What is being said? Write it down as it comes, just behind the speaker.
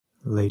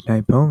Late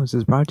Night Poems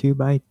is brought to you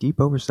by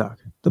Deep Overstock,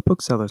 the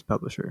bookseller's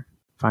publisher.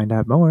 Find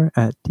out more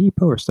at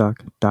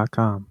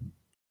deepoverstock.com.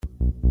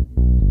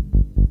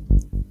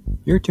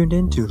 You're tuned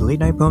in to Late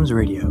Night Poems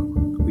Radio.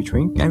 We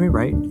drink and we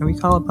write and we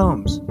call it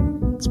poems.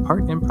 It's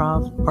part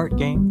improv, part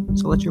game,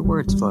 so let your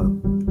words flow.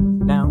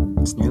 Now,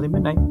 it's nearly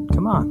midnight.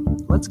 Come on,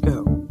 let's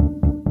go.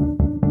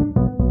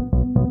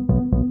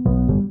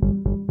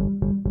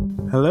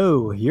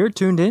 Hello, you're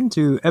tuned in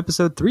to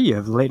episode 3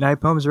 of Late Night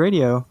Poems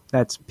Radio.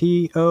 That's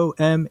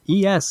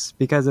P-O-M-E-S,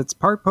 because it's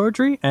part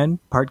poetry and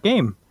part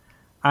game.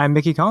 I'm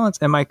Mickey Collins,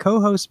 and my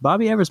co-host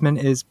Bobby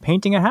Eversman is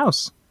painting a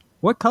house.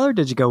 What color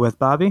did you go with,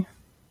 Bobby?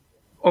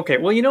 Okay,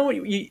 well, you know,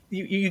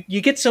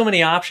 you get so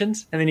many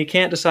options, and then you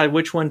can't decide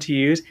which one to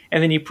use,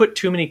 and then you put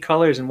too many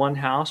colors in one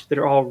house that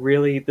are all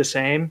really the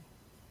same,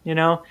 you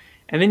know?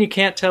 And then you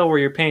can't tell where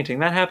you're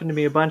painting. That happened to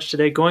me a bunch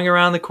today. Going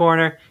around the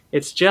corner,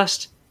 it's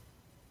just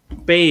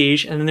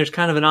beige, and then there's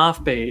kind of an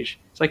off beige.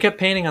 So I kept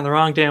painting on the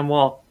wrong damn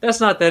wall. That's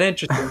not that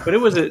interesting, but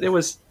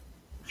it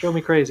drove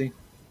me crazy.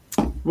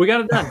 We got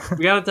it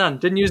done.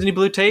 Didn't use any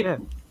blue tape. Yeah.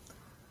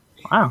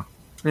 Wow.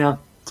 Yeah.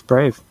 It's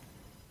brave.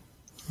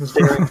 It was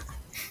daring.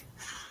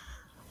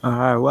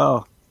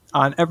 Well,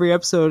 on every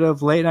episode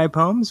of Late Night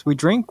Poems, we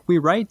drink, we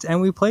write, and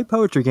we play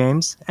poetry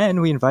games,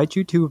 and we invite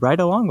you to write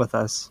along with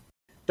us.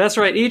 That's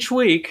right. Each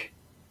week,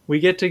 we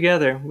get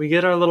together, we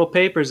get our little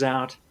papers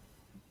out,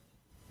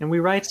 and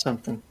we write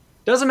something.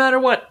 Doesn't matter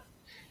what.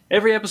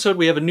 Every episode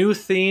we have a new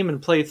theme and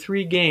play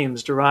 3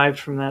 games derived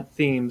from that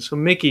theme. So,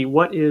 Mickey,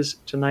 what is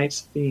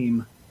tonight's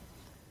theme?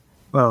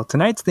 Well,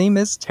 tonight's theme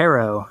is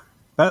tarot.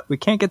 But we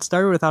can't get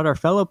started without our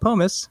fellow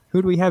poemists.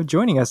 Who do we have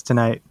joining us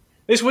tonight?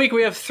 This week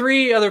we have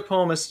 3 other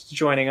poemists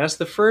joining us.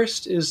 The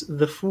first is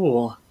The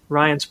Fool,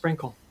 Ryan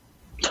Sprinkle.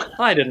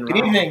 I didn't Good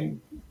wrong.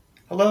 evening.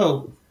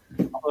 Hello.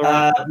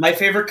 My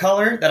favorite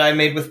color that I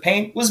made with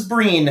paint was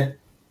breen.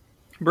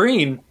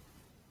 Breen.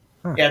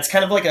 Yeah, it's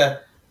kind of like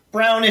a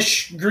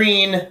brownish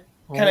green.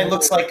 Kind of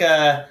looks like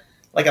a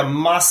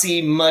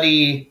mossy,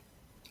 muddy,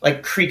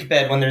 like creek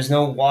bed when there's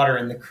no water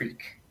in the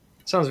creek.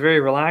 Sounds very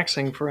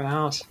relaxing for a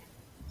house.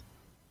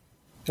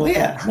 Well,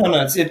 yeah,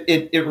 no,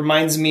 it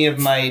reminds me of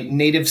my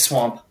native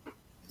swamp.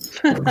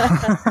 As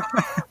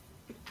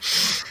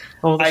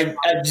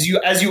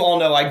you all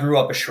know, I grew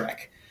up a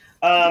Shrek.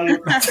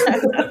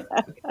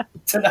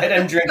 Tonight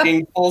I'm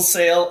drinking Full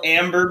Sail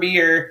Amber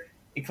beer.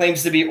 It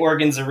claims to be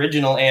Oregon's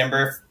original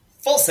amber.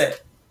 Full Sail.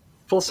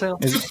 Full Sail.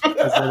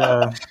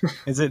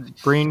 Is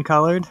it green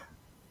colored?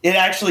 It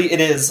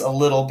is a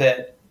little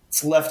bit.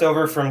 It's left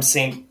over from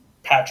St.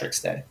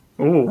 Patrick's Day.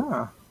 Ooh.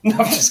 Oh, No,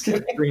 I'm just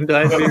kidding. Green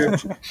dyed beer.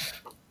 a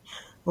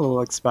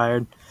little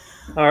expired.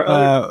 You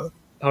go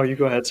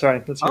ahead.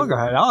 Sorry. I'll go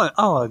ahead.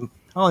 I'll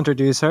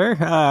introduce her.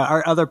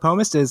 Our other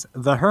poemist is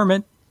The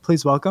Hermit.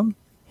 Please welcome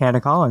Hannah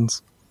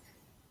Collins.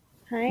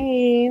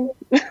 Hi.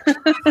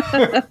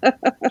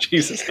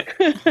 Jesus.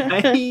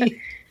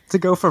 To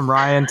go from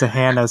Ryan to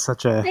Hannah is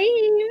such a... Hi.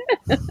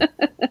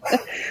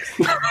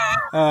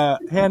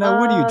 Hannah,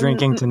 what are you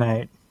drinking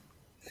tonight?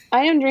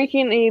 I am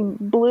drinking a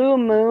Blue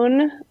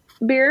Moon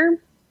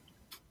beer.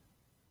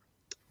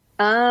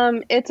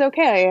 It's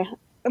okay.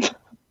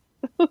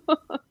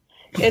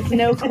 It's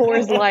no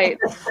Coors Light,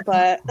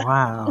 but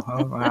Wow.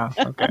 Oh, wow.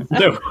 Okay.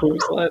 No,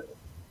 Coors Light.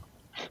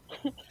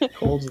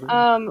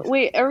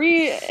 wait,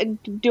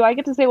 do I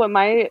get to say what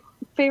my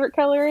favorite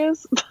color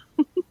is?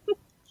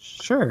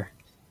 Sure.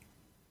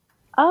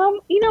 I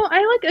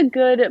like a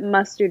good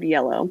mustard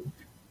yellow.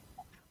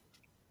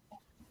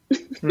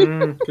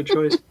 Good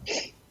choice.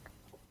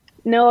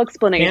 No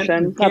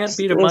explanation. Can't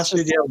beat a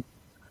mustard yellow.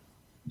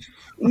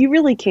 You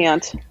really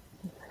can't.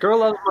 Girl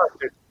loves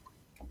mustard.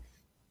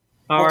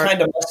 What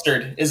kind of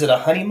mustard? Is it a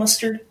honey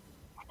mustard?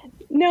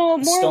 No,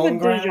 more Stone of a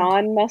ground?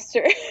 Dijon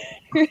mustard.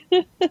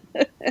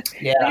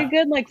 Yeah. Like a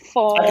good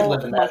fall I could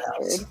live in that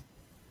mustard. house.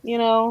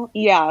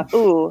 Yeah.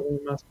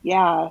 Ooh,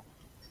 yeah.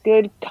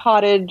 Good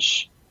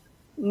cottage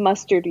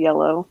mustard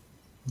yellow.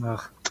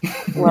 Ugh.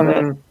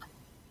 Love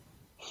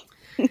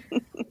it.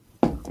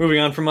 Moving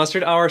on from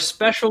mustard, our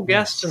special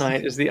guest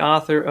tonight is the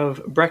author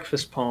of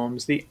Breakfast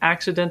Poems, The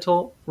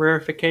Accidental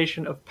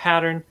Rarefication of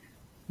Pattern,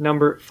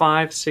 number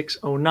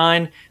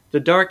 5609, The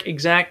Dark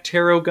Exact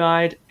Tarot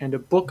Guide, and a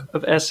book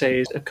of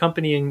essays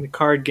accompanying the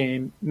card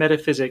game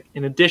Metaphysic,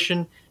 in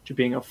addition to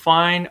being a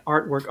fine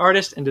artwork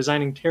artist and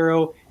designing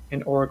tarot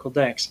and oracle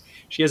decks.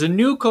 She has a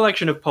new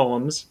collection of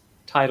poems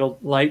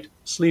titled Light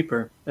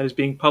Sleeper that is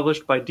being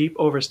published by Deep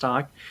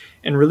Overstock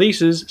and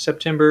releases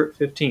September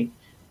 15th.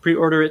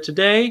 Pre-order it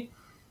today.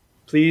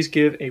 Please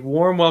give a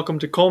warm welcome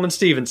to Coleman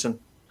Stevenson.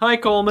 Hi,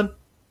 Coleman.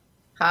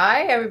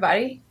 Hi,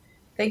 everybody.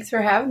 Thanks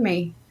for having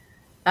me.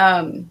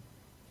 I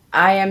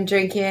am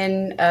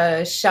drinking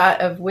a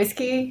shot of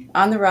whiskey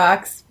on the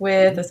rocks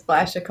with a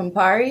splash of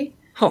Campari.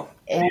 Oh.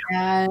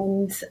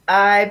 And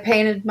I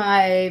painted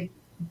my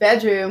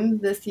bedroom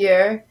this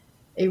year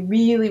a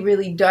really,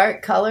 really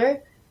dark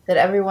color that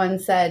everyone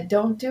said,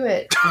 don't do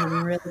it. And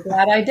I'm really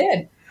glad I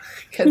did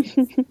because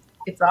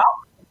it's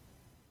awful.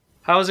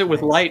 How is it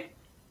with light?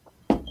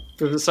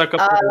 Does it suck up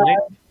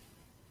the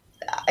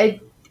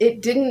light? it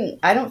didn't,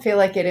 I don't feel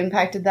like it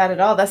impacted that at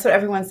all. That's what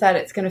everyone said.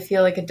 It's going to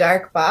feel like a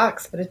dark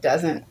box, but it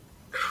doesn't.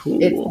 Cool.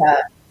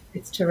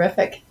 It's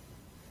terrific.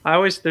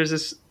 There's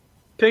this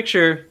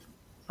picture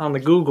on the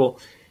Google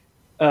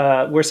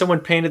where someone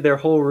painted their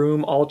whole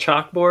room all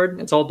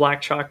chalkboard. It's all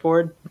black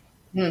chalkboard.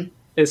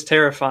 It's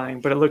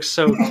terrifying, but it looks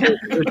so cute.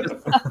 There's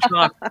just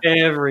chalk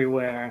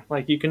everywhere.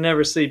 Like, you can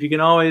never sleep. You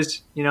can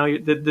always,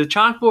 the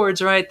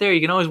chalkboard's right there.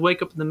 You can always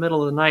wake up in the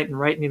middle of the night and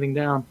write anything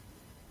down.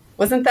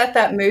 Wasn't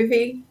that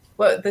movie?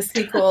 What, the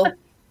sequel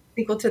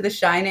to The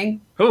Shining?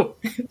 Oh,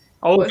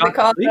 what was it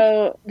called?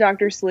 Oh,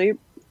 Dr. Sleep.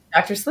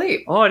 Dr.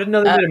 Sleep. Oh, I didn't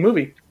know they did a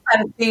movie. I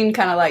had a scene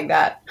kind of like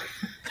that.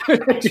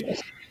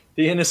 The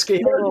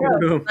inescapable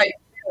room. Like,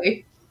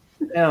 really.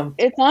 Damn.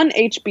 It's on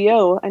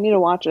HBO. I need to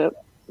watch it.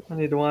 I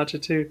need to watch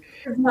it too.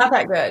 It's not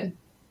that good.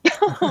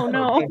 Oh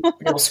no!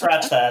 We'll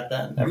scratch that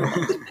then. Never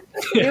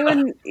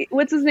mind.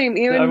 What's his name?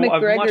 Ewan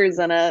I've McGregor's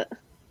in it.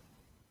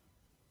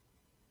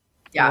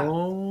 Yeah.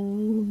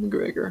 Oh,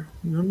 McGregor.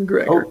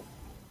 McGregor. Oh,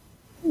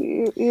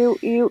 this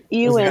guy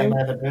Ewan.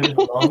 might have been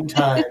a long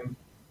time.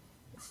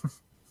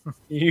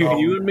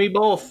 You and me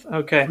both.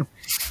 Okay.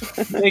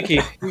 Nikki,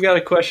 you got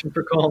a question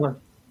for Coleman.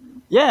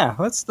 Yeah,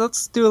 let's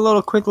do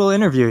a quick little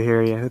interview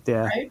here.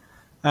 Yeah. Right.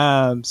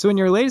 So in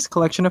your latest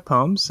collection of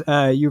poems,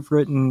 you've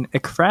written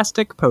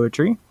ekphrastic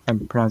poetry.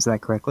 I'm pronouncing that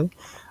correctly.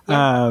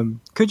 Yeah.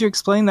 Could you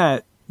explain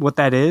what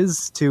that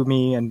is to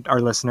me and our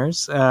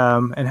listeners?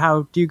 And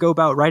how do you go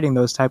about writing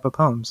those type of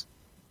poems?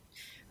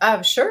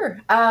 Sure.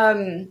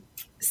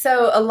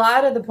 So a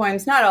lot of the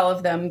poems, not all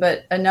of them,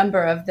 but a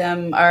number of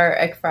them are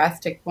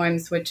ekphrastic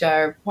poems, which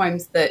are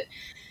poems that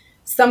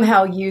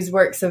somehow use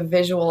works of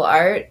visual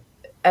art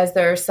as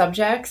their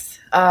subjects.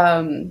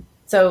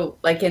 So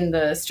like in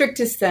the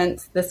strictest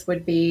sense, this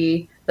would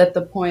be that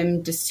the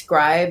poem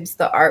describes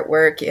the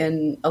artwork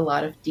in a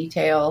lot of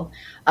detail,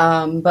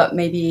 but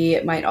maybe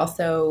it might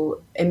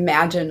also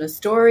imagine a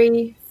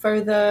story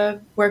for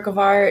the work of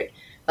art,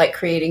 like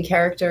creating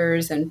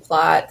characters and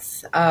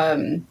plots.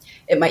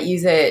 It might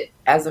use it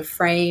as a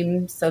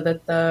frame so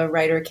that the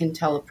writer can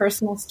tell a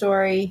personal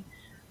story,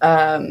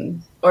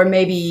 or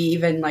maybe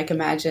even like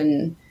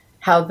imagine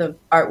how the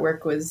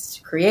artwork was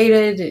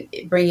created,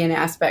 bring in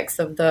aspects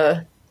of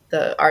the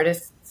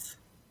artist's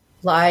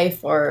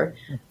life or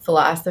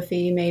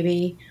philosophy,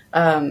 maybe.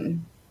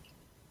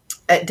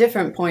 At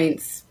different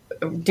points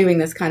doing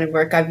this kind of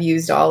work, I've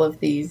used all of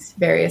these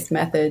various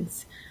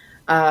methods.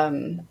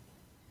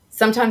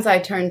 Sometimes I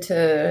turn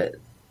to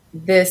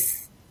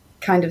this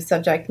kind of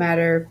subject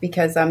matter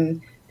because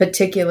I'm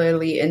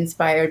particularly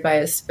inspired by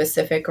a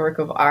specific work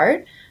of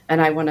art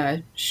and I want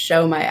to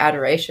show my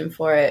adoration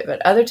for it.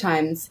 But other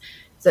times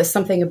there's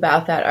something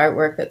about that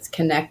artwork that's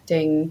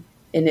connecting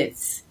in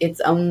its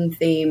own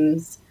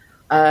themes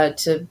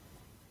to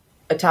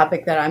a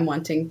topic that I'm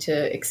wanting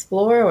to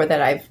explore or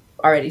that I've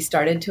already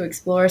started to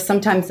explore.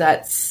 Sometimes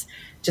that's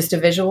just a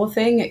visual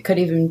thing. It could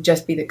even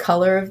just be the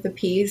color of the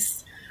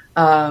piece,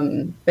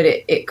 but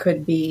it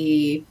could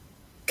be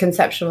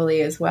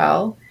conceptually as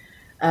well.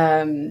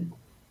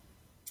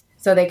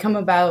 So they come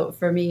about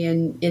for me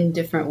in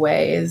different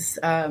ways.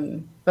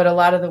 But a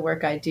lot of the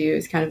work I do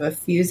is kind of a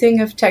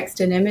fusing of text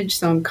and image.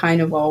 So I'm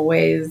kind of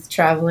always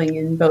traveling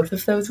in both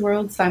of those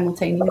worlds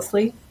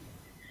simultaneously.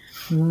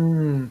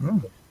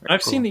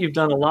 I've seen that you've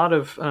done a lot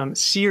of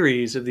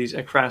series of these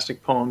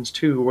ekphrastic poems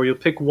too, where you'll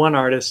pick one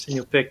artist and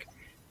you'll pick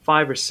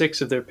 5 or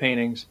 6 of their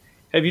paintings.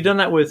 Have you done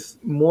that with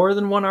more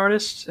than one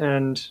artist?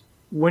 And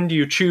when do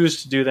you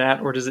choose to do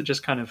that, or does it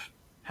just kind of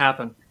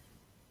happen?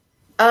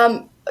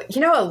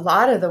 A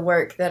lot of the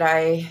work that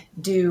I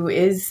do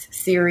is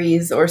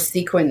series or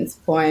sequence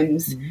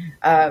poems.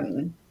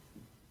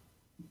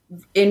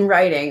 In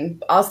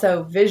writing,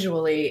 also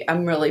visually,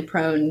 I'm really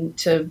prone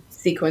to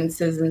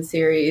sequences and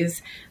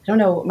series. I don't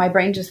know, my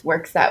brain just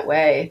works that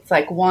way. It's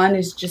like one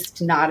is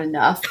just not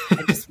enough.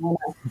 I just want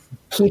to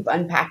keep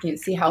unpacking and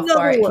see how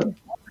far it can.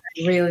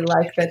 I really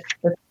like that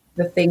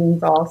the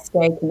things all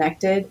stay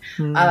connected.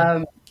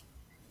 So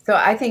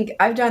I think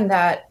I've done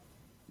that.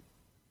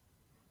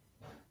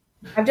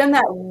 I've done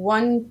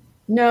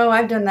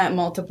that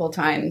multiple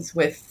times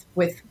with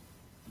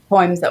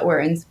poems that were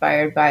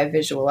inspired by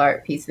visual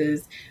art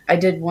pieces. I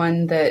did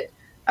one that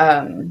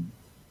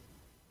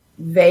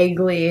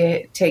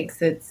vaguely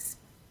takes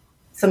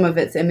some of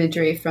its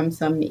imagery from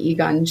some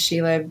Egon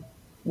Schiele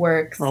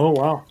works. Oh,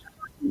 wow.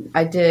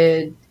 I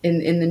did,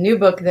 in the new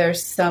book,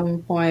 there's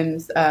some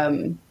poems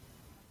that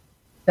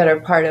are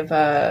part of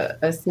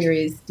a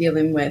series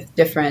dealing with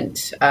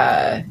different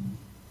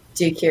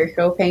De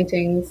Chirico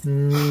paintings,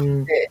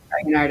 the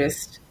Italian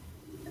artist.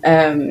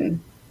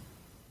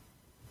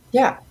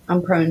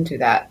 I'm prone to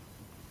that.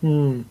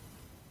 I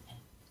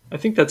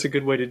think that's a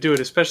good way to do it,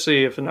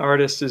 especially if an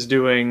artist is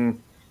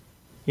doing,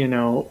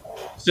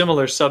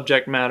 similar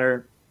subject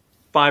matter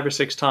 5 or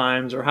 6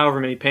 times or however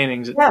many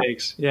paintings it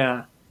takes.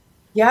 Yeah.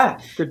 Yeah.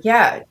 Good.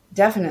 Yeah,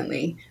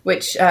 definitely.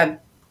 Which De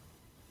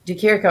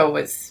Chirico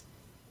was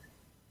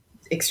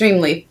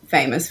extremely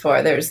famous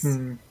for. There's,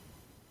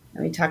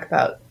 we talk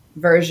about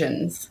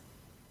versions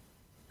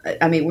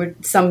I mean,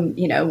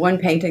 one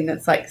painting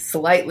that's like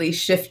slightly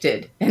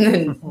shifted and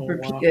then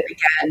repeated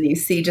again. You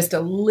see just a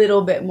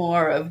little bit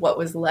more of what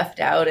was left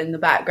out in the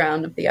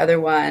background of the other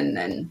one,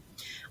 and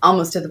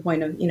almost to the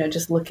point of,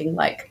 just looking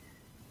like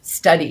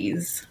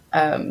studies.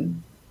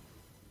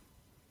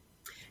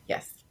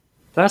 Yes.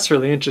 That's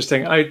really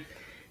interesting.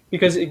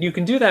 Because you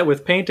can do that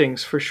with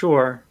paintings for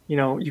sure.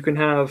 You can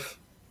have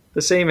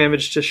the same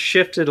image just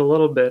shifted a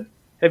little bit.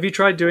 Have you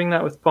tried doing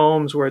that with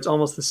poems where it's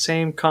almost the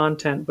same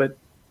content but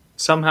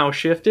somehow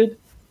shifted?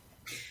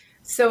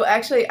 So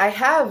actually, I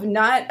have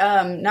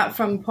not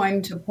from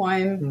poem to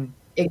poem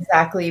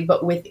exactly,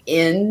 but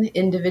within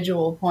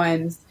individual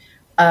poems,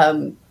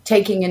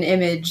 taking an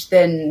image,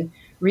 then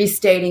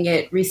restating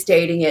it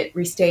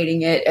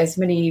as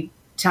many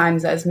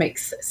times as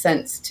makes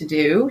sense to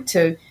do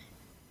to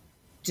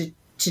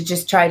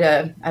just try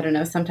to, I don't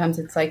know, sometimes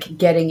it's like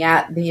getting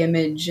at the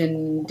image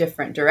in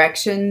different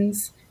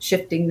directions,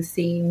 shifting the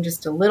scene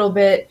just a little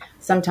bit.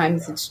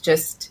 Sometimes it's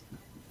just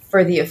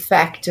for the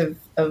effect of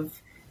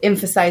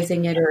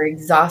emphasizing it or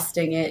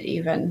exhausting it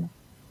even.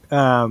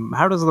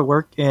 How does the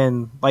work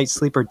in Light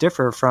Sleeper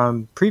differ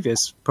from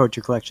previous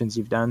poetry collections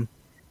you've done?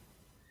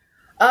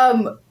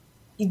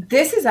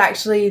 This is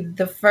actually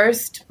the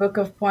first book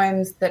of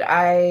poems that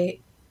I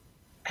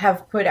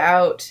have put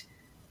out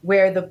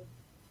where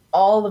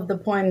all of the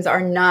poems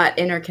are not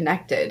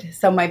interconnected.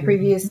 So my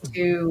previous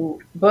two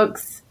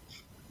books,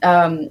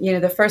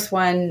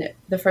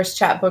 the first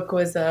chapbook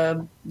was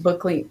a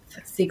book length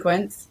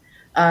sequence.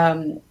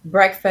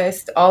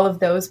 Breakfast, all of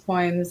those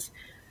poems,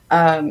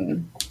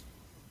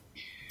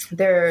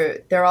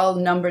 they're all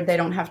numbered. They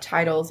don't have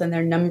titles, and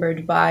they're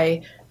numbered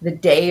by the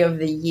day of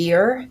the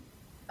year.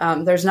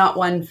 There's not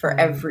one for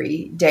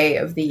every day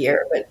of the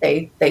year, but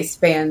they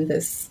span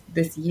this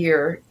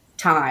year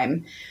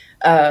time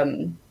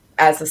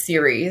as a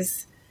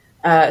series.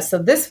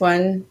 So this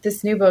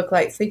new book,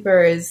 Light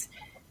Sleeper, is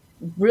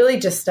really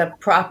just a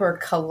proper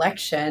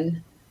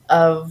collection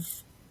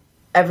of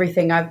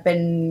everything I've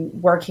been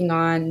working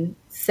on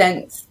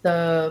since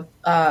the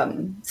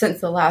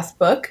last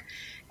book.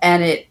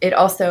 And it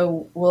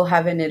also will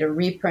have in it a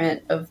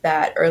reprint of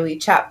that early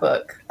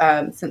chapbook,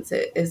 since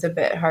it is a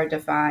bit hard to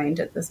find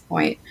at this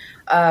point.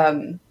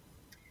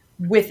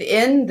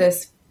 Within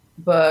this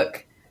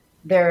book,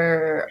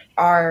 there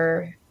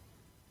are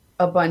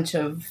a bunch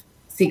of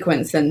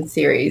sequence and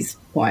series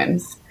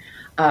poems.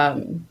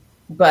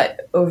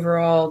 But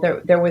overall,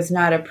 there was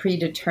not a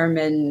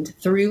predetermined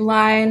through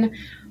line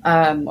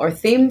or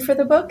theme for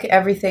the book.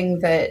 Everything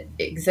that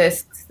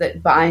exists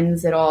that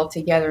binds it all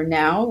together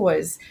now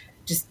was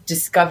just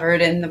discovered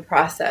in the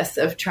process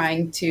of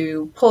trying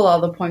to pull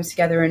all the poems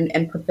together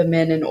and put them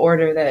in an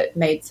order that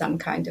made some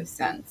kind of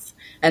sense.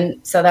 And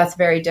so that's a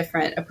very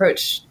different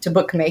approach to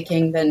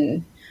bookmaking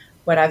than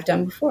what I've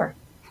done before.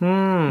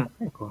 Very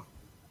cool.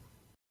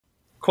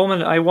 Coleman,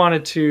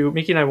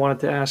 Mickey and I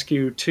wanted to ask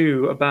you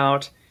too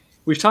about,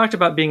 we've talked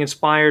about being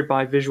inspired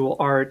by visual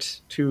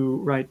art to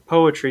write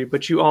poetry,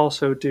 but you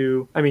also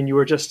you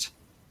were just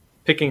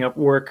picking up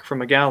work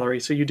from a gallery,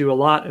 so you do a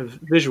lot of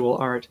visual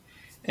art.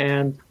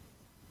 And,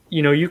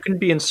 you can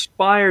be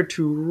inspired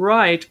to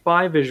write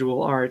by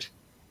visual art.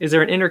 Is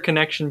there an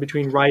interconnection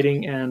between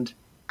writing and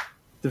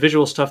the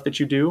visual stuff that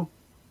you do?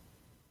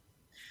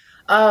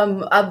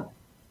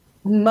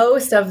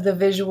 Most of the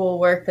visual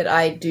work that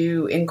I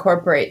do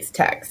incorporates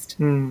text.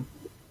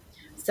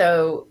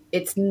 So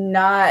it's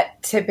not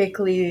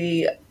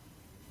typically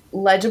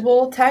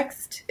legible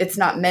text. It's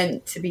not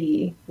meant to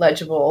be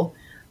legible.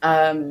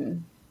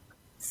 So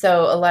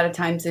a lot of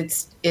times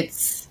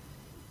it's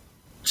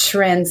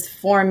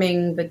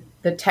transforming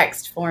the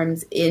text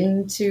forms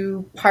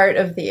into part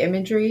of the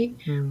imagery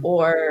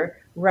or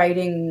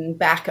writing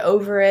back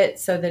over it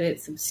so that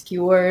it's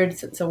obscured.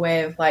 So it's a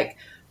way of like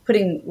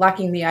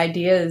locking the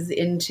ideas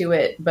into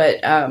it, but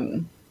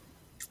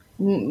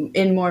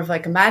in more of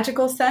like a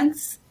magical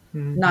sense,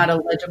 not a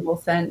legible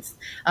sense.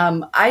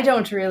 I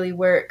don't really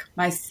work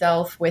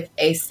myself with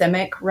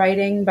asemic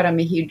writing, but I'm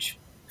a huge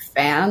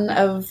fan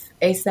of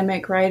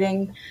asemic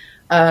writing.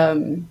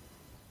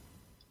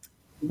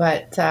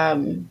 There's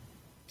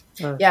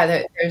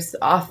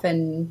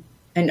often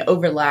an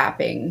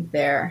overlapping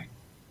there.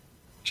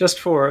 Just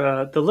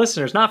for the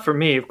listeners, not for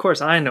me, of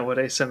course I know what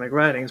asemic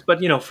writing is, but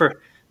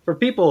for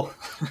people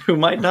who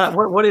might not,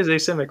 what is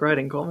asemic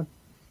writing, Coleman?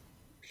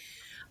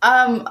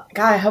 God,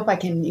 I hope I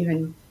can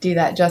even do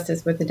that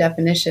justice with the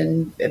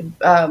definition.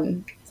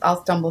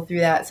 I'll stumble through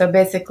that. So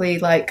basically,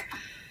 like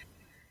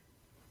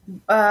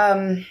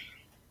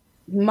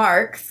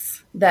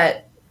marks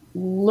that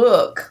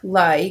look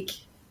like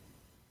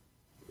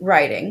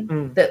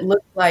writing, that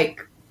look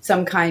like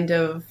some kind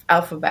of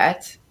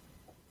alphabet,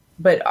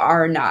 but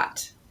are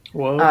not.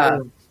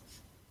 Whoa.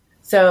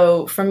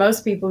 So for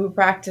most people who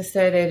practice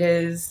it, it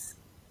is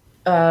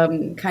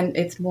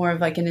it's more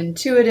of like an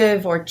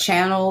intuitive or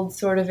channeled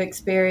sort of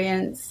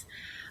experience.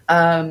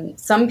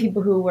 Some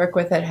people who work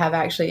with it have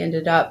actually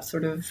ended up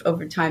sort of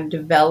over time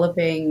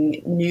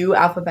developing new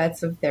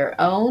alphabets of their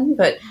own.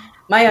 But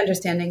my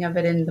understanding of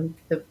it in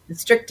the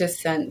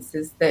strictest sense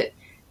is that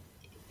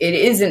it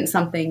isn't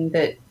something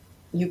that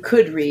you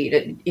could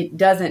read. It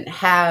doesn't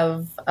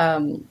have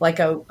like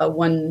a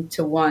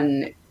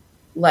one-to-one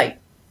like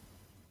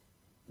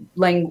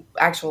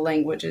actual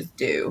languages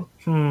do.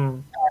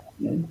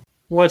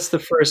 What's the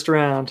first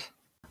round?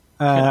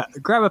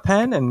 Grab a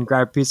pen and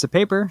grab a piece of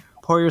paper.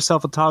 Pour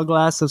yourself a tall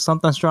glass of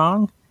something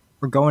strong.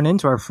 We're going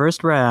into our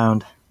first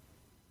round.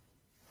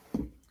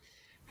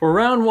 For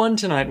round 1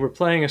 tonight, we're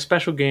playing a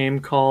special game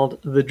called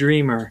The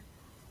Dreamer.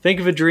 Think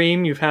of a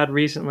dream you've had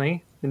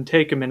recently, then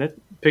take a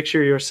minute,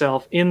 picture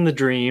yourself in the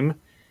dream,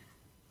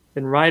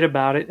 then write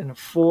about it in a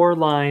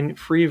 4-line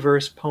free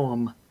verse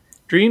poem.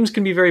 Dreams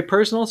can be very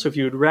personal, so if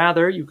you would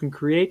rather, you can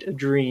create a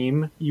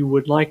dream you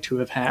would like to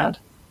have had.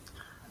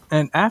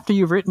 And after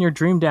you've written your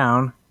dream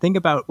down, think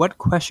about what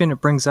question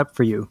it brings up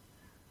for you.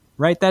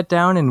 Write that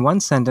down in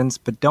one sentence,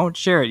 but don't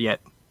share it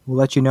yet. We'll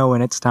let you know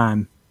when it's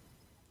time.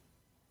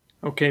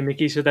 Okay,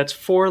 Mickey, so that's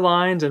 4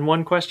 lines and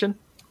 1 question?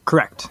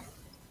 Correct.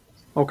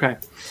 Okay.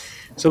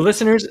 So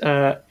listeners,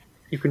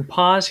 you can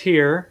pause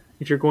here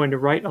if you're going to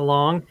write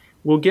along.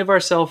 We'll give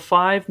ourselves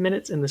 5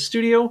 minutes in the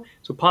studio,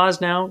 so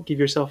pause now, give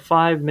yourself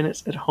 5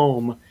 minutes at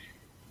home,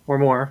 or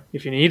more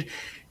if you need.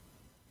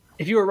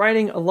 If you are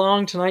writing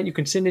along tonight, you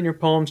can send in your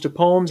poems to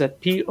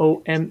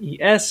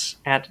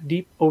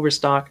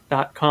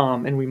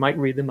poems@pomes@deepoverstock.com, and we might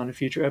read them on a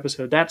future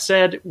episode. That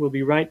said, we'll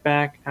be right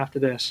back after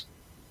this.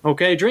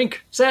 Okay,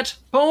 drink, set,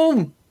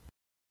 poem!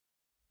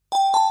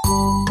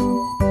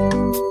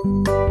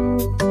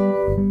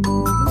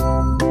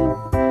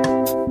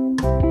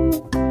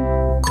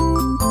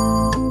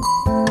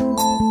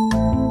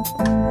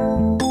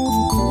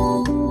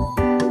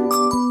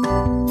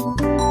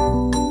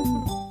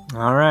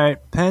 All right,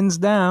 pens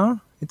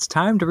down. It's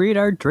time to read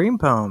our dream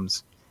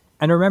poems.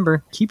 And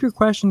remember, keep your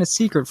question a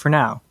secret for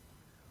now.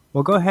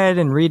 We'll go ahead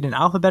and read in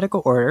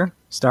alphabetical order,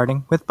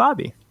 starting with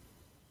Bobby.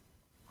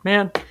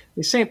 Man,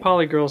 these St.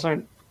 Pauli girls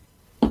they're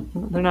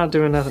not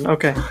doing nothing.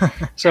 Okay,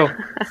 so,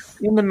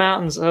 in the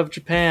mountains of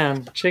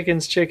Japan,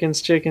 chickens,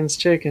 chickens, chickens,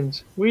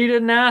 chickens. We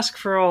didn't ask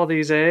for all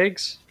these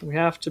eggs. We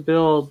have to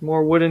build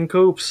more wooden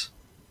coops.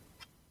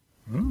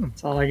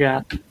 That's all I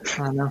got.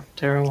 I know,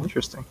 terrible.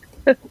 Interesting.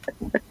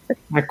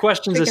 My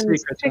question's a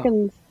secret.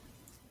 Chickens.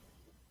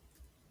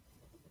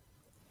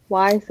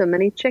 Why so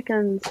many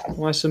chickens?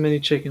 Why so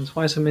many chickens?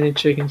 Why so many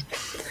chickens?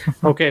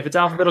 Okay, if it's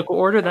alphabetical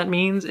order, that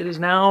means it is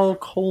now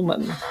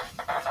Coleman.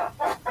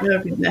 Oh,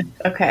 goodness.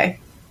 Okay.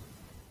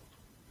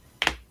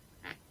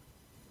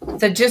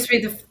 So just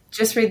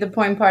read the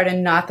poem part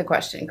and not the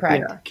question,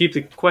 correct? Yeah, keep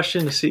the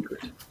question a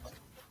secret.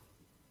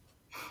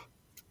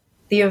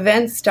 The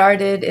event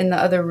started in the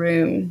other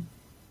room.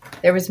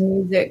 There was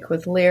music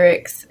with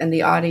lyrics and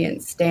the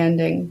audience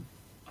standing.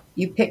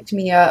 You picked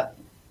me up,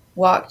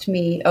 walked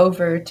me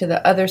over to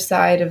the other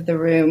side of the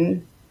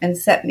room, and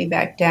set me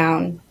back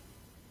down.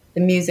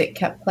 The music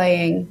kept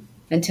playing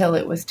until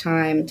it was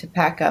time to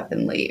pack up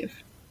and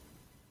leave.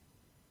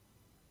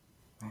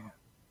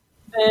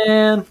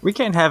 Man. We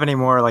can't have any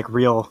more like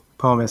real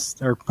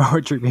poemists or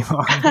poetry people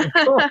on here.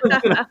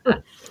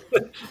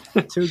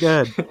 Too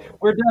good.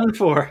 We're done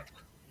for.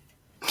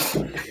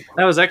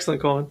 That was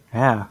excellent, Colin.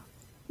 Yeah.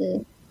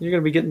 You're going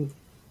to be getting...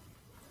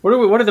 What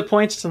are the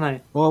points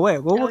tonight? Well, wait.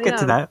 We'll get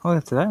to that. We'll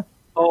get to that.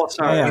 Oh,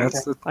 sorry. Yeah, okay.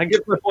 I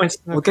give the points.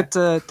 Okay. We'll get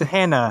to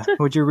Hannah.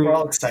 Would you read? We're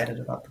all excited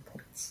about the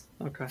points.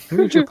 Okay.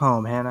 Read your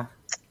poem, Hannah.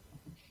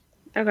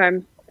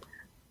 Okay.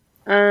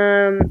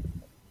 The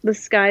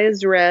sky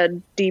is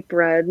red, deep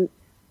red.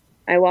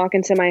 I walk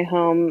into my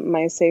home,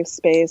 my safe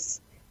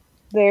space.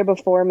 There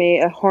before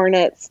me, a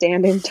hornet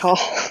standing tall.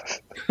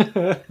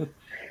 This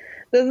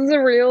is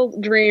a real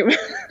dream.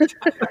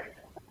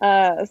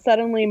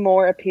 Suddenly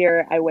more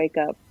appear. I wake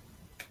up.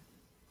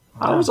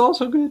 That was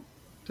also good.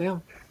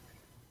 Damn.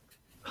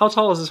 How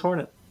tall is this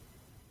hornet?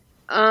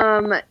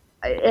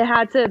 It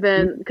had to have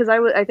been because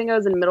I think I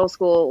was in middle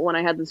school when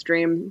I had this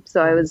dream,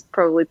 so I was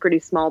probably pretty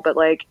small, but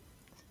like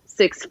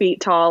 6 feet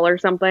tall or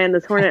something.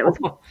 This hornet was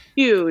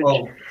huge.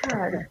 Oh.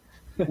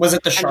 Was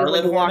it the I'm just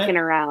Charlotte like walking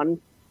hornet?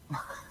 around.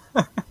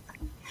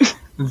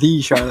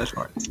 The Charlotte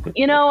hornet.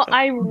 You know,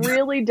 I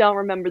really don't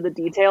remember the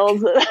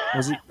details.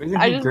 Wasn't I he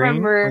just green?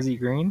 remember- Was he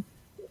green?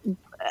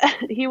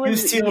 He He was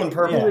was teal and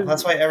purple. he was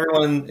That's why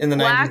everyone in the 90s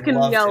black and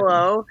loved him.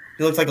 yellow.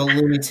 He looked like a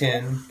Looney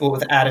Tune, but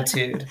with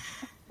attitude.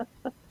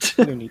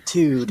 Looney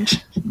Tude.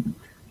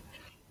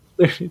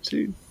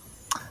 Dude.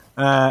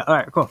 All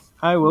right, cool.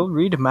 I will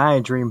read my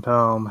dream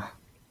poem.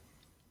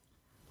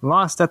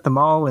 Lost at the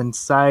mall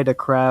inside a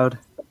crowd,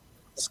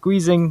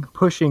 squeezing,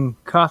 pushing,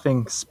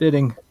 coughing,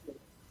 spitting,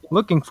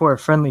 looking for a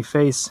friendly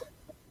face,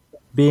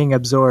 being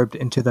absorbed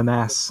into the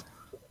mass.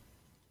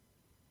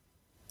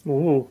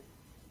 Ooh.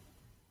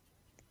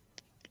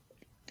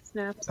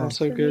 Snaps. Sounds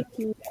so good.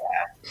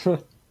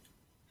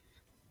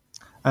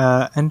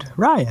 And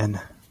Ryan.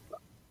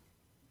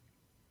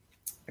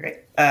 Okay.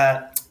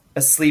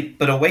 Asleep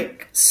but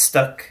awake,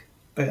 stuck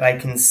but I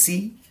can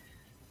see.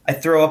 I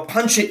throw a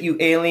punch at you,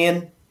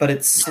 alien, but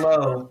it's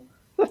slow,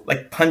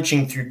 like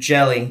punching through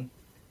jelly.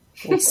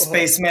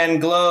 Spaceman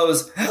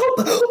glows. Help,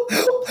 help,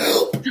 help,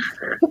 help.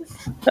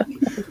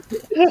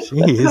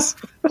 Jeez.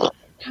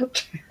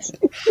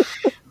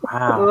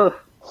 Wow.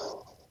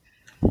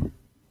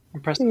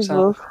 Impressive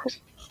sound.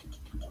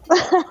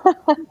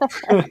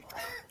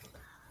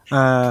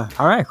 All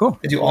right, cool.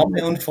 I do all my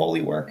own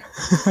Foley work.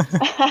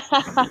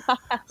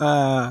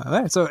 All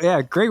right, so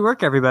yeah, great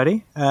work,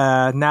 everybody.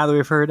 Now that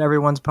we've heard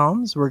everyone's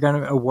poems, we're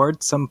going to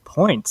award some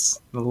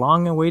points, the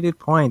long-awaited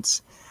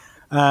points.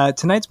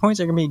 Tonight's points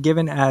are going to be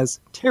given as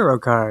tarot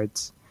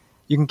cards.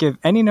 You can give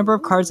any number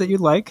of cards that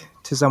you'd like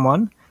to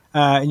someone,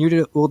 and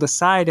you will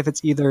decide if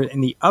it's either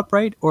in the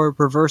upright or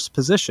reverse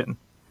position,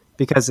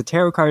 because the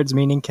tarot card's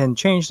meaning can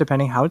change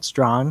depending how it's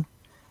drawn.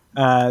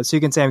 So you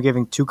can say, I'm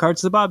giving 2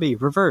 cards to Bobby,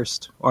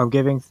 reversed, or I'm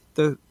giving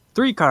the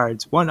 3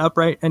 cards, 1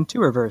 upright and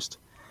 2 reversed.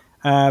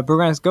 But we're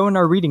going to go in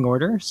our reading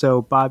order.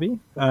 So,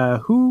 Bobby,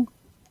 which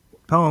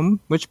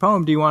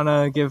poem do you want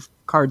to give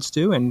cards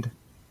to, and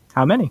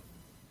how many?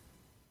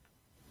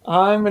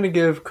 I'm going to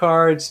give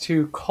cards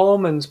to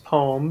Coleman's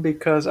poem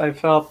because I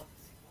felt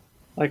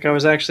like I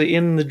was actually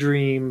in the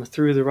dream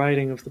through the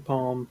writing of the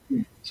poem.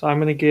 So I'm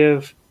going to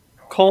give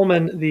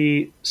Coleman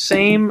the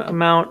same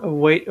amount of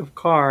weight of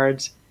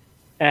cards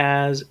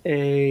as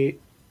a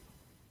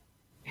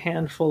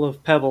handful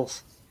of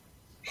pebbles.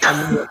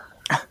 20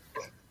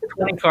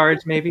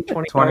 cards, maybe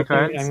 20 cards.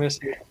 cards? I'm going to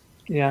say,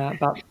 yeah,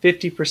 about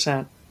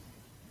 50%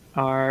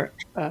 are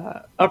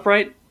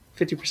upright,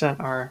 50%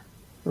 are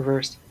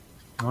reversed.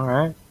 All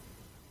right.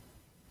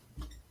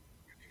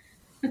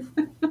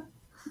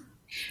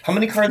 How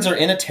many cards are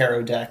in a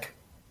tarot deck?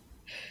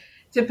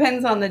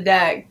 Depends on the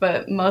deck,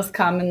 but most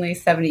commonly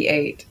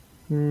 78.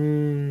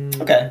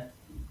 Okay.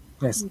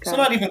 Yes. So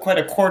not even quite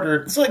a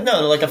quarter. It's like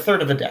like a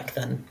third of a deck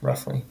then,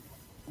 roughly.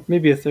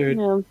 Maybe a third.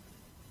 Yeah.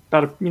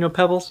 About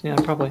pebbles? Yeah,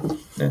 probably.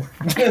 Yeah.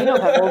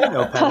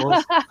 No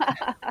pebbles.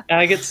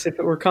 Agates, if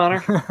it were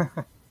Connor.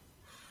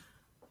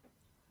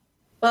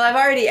 Well, I've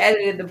already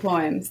edited the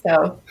poem,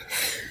 so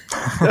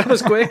That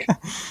was quick.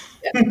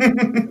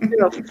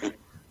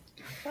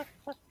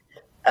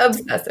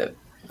 obsessive.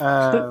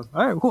 All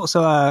right, cool.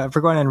 So if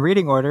we're going in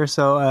reading order,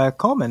 so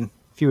Coleman,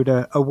 if you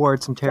would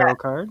award some tarot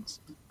cards.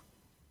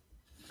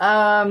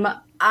 I'm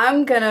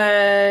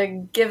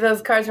gonna give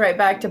those cards right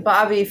back to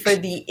Bobby for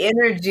the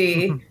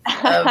energy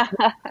of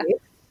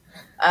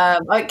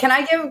can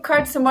I give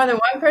cards to more than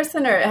one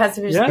person, or it has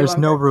to be just Yeah. be There's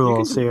one no person?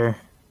 rules here.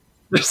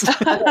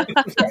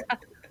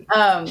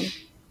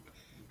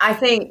 I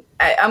think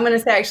I'm gonna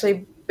say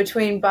actually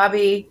between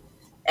Bobby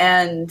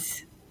and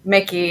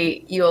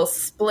Mickey, you'll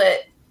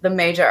split the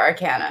major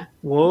arcana.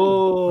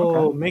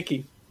 Whoa, Okay.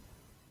 Mickey.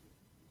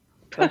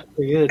 That's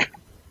pretty good.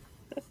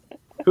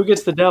 Who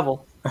gets the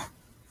devil?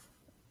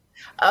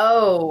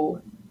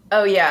 Oh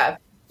yeah,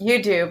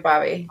 you do,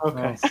 Bobby.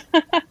 Okay.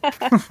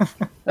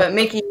 But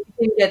Mickey,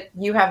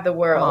 you have the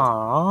world.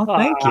 Aw,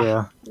 thank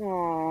you.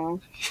 Aw.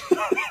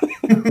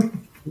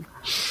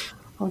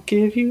 I'll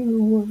give you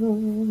the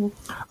world.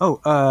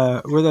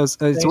 Oh, were those?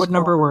 So what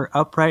number were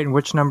upright and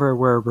which number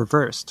were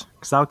reversed?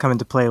 Because that'll come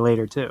into play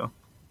later too.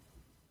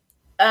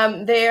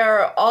 They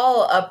are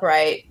all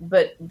upright,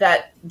 but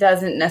that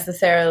doesn't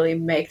necessarily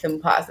make them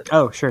positive.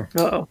 Oh, sure.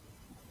 Uh-oh.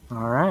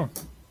 All right.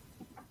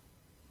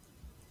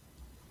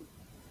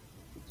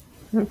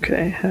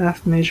 Okay,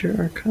 half major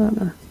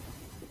arcana.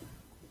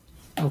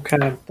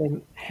 Okay,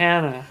 then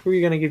Hannah, who are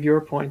you going to give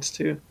your points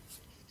to?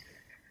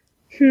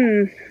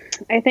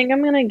 I think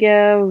I'm gonna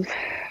give,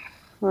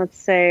 let's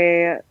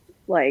say,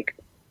 like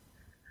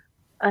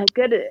a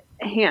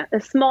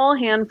small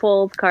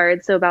handful of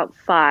cards, so about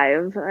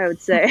 5, I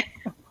would say,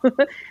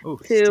 Ooh,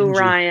 to stingy.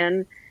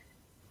 Ryan.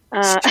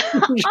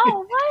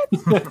 Oh, what?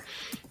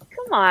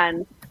 Come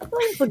on,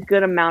 that's a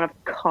good amount of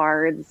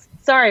cards.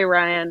 Sorry,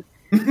 Ryan.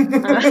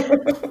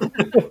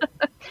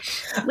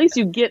 At least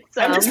you get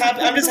some. I'm just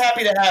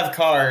happy to have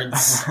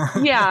cards.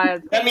 Yeah,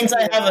 That means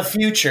I have a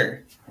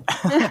future.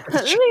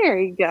 there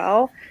you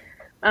go.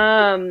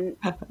 I'm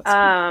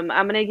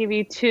gonna give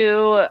you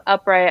 3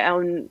 upright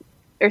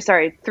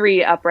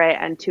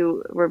and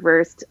 2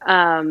 reversed.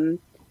 I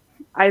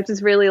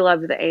just really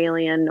loved the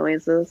alien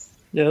noises.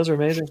 Yeah, those are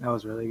amazing. That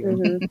was really good.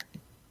 Mhm.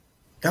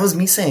 That was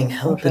me saying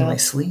help Okay. in my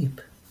sleep.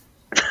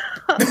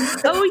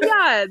 Oh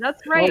yeah,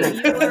 that's right.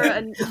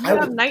 You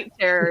have night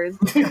terrors.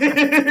 You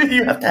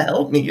have to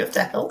help me. You have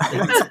to help me.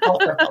 It's a call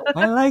for help.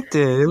 I liked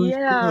it. It was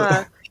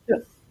Yeah,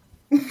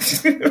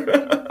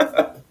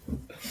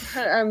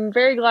 I'm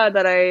very glad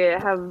that I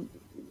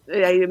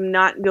am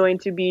not going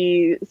to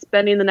be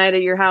spending the night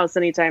at your house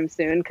anytime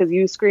soon because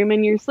you scream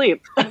in your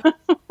sleep,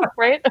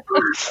 right?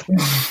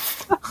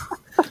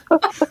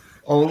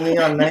 Only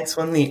on nights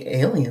when the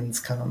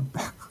aliens come.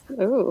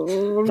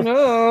 Oh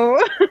no,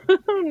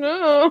 oh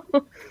no.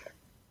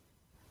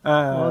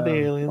 All the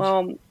aliens.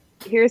 Well,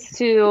 here's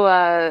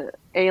to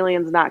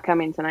aliens not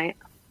coming tonight.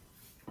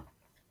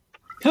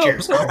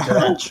 Cheers.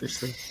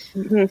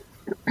 Interesting.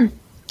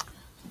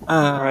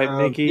 All right,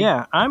 Mickey.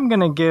 Yeah, I'm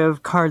gonna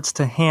give cards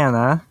to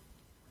Hannah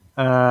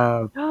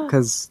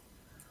because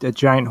the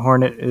giant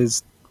hornet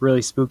is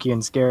really spooky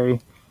and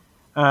scary.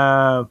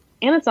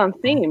 And it's on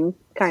theme,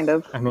 kind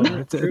of. I mean,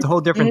 it's a whole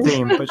different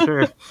theme, but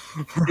sure.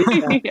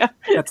 Yeah.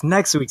 That's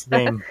next week's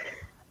theme.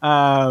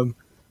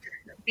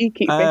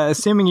 Beekeeping.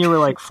 Assuming you were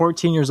like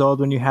 14 years old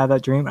when you had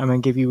that dream, I'm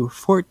going to give you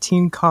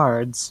 14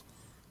 cards.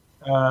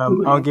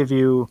 I'll give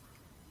you,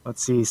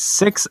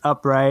 6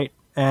 upright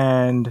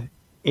and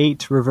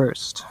 8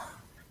 reversed.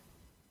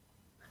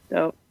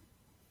 Dope.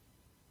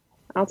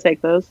 I'll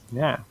take those.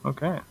 Yeah,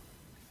 okay.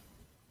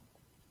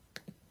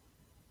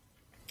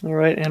 All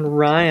right, and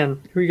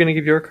Ryan, who are you going to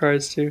give your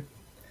cards to?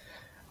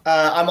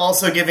 I'm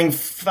also giving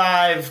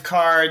 5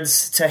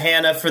 cards to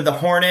Hannah for the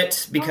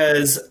Hornet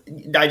because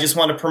I just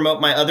want to promote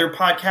my other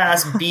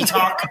podcast, B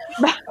Talk.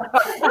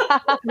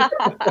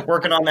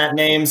 Working on that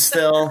name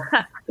still.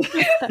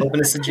 Open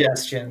to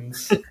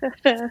suggestions.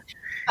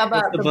 How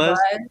about The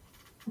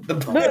the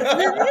buzz? bud?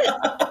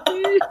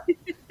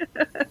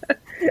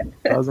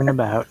 Buzzing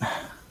about.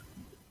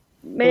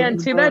 Man,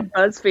 too bad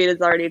BuzzFeed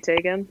is already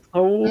taken.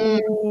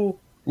 Oh,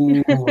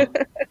 Ooh.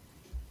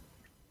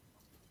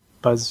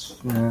 Buzz.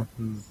 Yeah.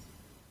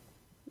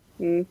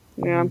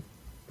 Yeah.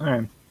 All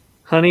right.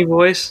 honey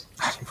voice?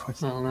 I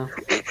don't know.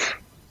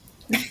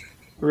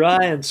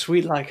 Ryan,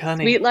 sweet like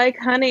honey. Sweet like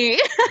honey.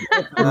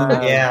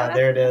 Yeah,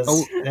 there it is.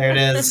 Oh. There it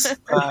is.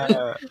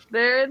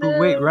 There it is. Oh,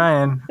 wait,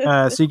 Ryan.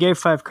 So you gave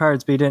 5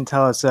 cards, but you didn't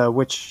tell us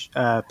which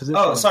position.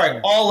 Oh, sorry.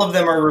 All of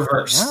them are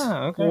reversed.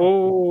 Ah, okay.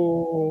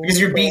 Whoa.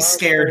 Because your bee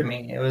scared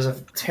me. It was a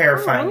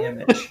terrifying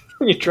image.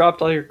 You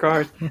dropped all your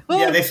cards.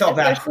 Yeah, they fell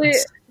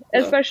backwards.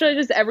 Especially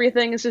just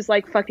everything is just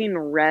like fucking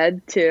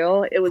red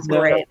too. It was No.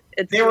 great.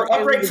 They were it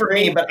upright was for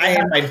me, great. but I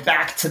had my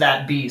back to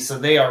that bee, so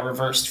they are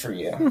reversed for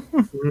you.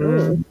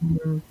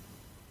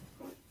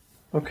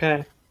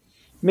 Okay.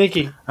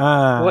 Mickey,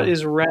 what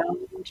is round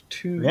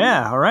 2?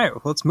 Yeah, all right.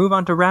 Well, let's move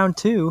on to round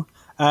 2.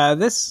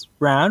 This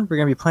round, we're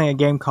going to be playing a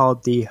game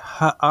called the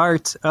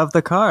Art of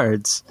the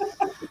Cards.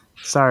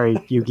 Sorry,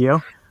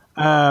 Yu-Gi-Oh!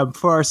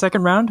 For our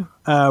second round,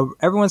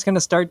 everyone's going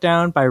to start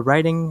down by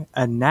writing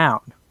a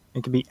noun.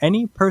 It can be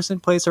any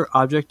person, place, or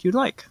object you'd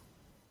like.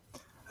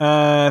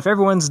 If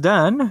everyone's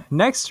done,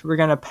 next we're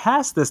going to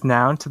pass this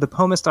noun to the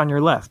palmist on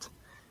your left.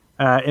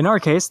 In our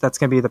case, that's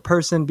going to be the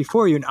person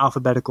before you in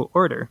alphabetical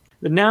order.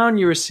 The noun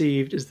you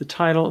received is the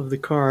title of the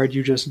card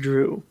you just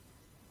drew.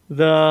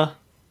 The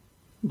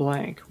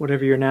blank,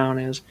 whatever your noun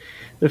is.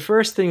 The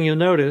first thing you'll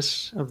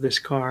notice of this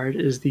card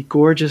is the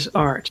gorgeous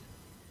art.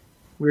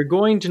 We're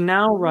going to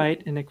now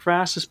write an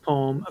ekphrasis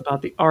poem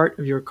about the art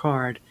of your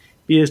card.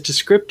 Be as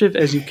descriptive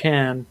as you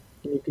can,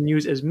 and you can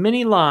use as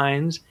many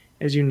lines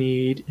as you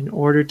need in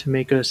order to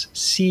make us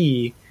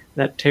see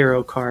that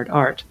tarot card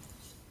art.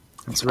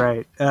 That's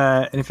right.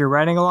 And if you're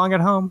writing along at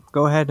home,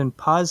 go ahead and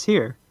pause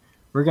here.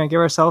 We're going to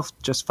give ourselves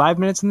just 5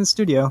 minutes in the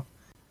studio.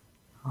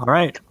 All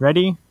right,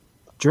 ready?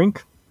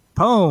 Drink.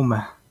 Poem.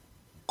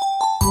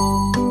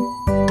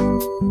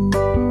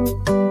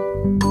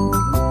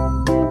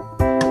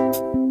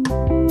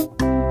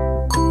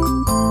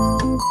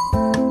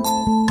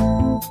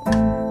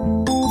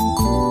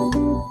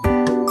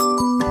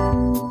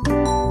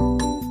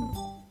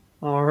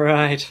 All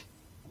right.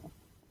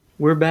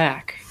 We're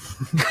back.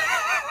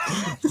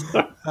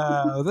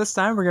 This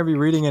time we're going to be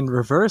reading in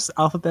reverse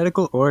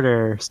alphabetical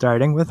order,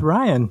 starting with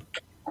Ryan.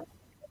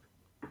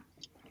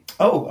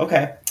 Oh,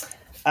 okay.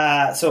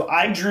 So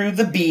I drew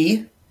the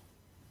bee.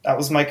 That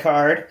was my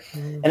card.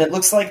 And it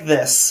looks like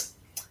this.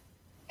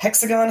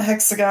 Hexagon,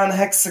 hexagon,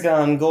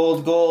 hexagon,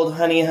 gold, gold,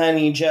 honey,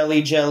 honey,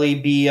 jelly, jelly,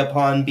 bee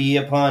upon bee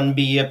upon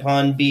bee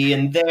upon bee.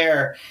 And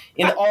there,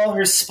 in all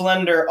her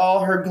splendor,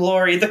 all her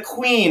glory, the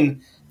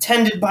queen,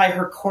 tended by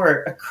her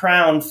court, a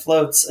crown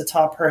floats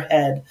atop her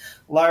head.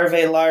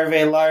 Larvae,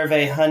 larvae,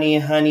 larvae, honey,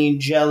 honey,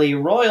 jelly,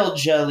 royal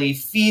jelly,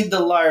 feed the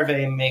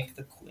larvae, make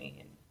the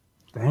queen.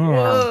 Damn.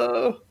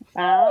 Whoa.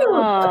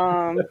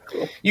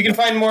 You can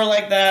find more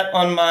like that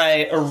on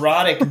my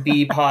erotic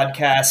bee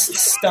podcast,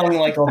 Stung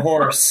Like a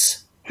Horse.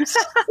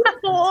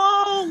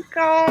 Oh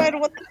God!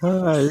 What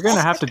the You're going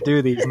to have to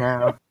do these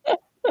now.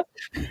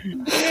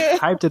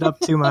 Hyped it up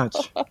too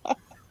much.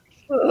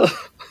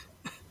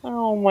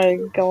 Oh my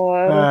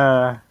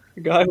God! A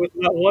guy with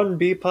not one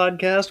bee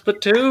podcast,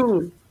 but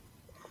 2.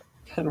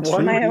 And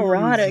one. My Two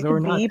erotic Ds or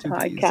not bee two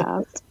Ds.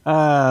 podcast.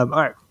 All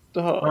right,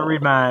 Oh. I'll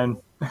read mine.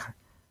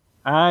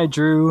 I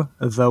drew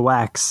the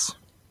wax.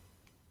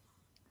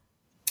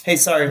 Hey,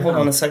 sorry, hold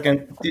on a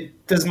second.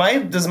 Does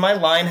my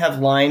line have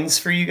lines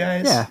for you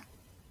guys? Yeah.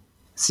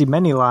 See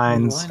many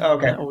lines.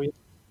 Okay. Oh,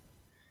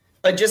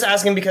 yeah. Just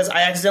asking because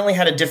I accidentally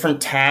had a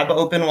different tab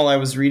open while I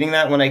was reading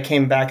that. When I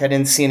came back, I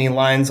didn't see any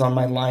lines on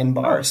my line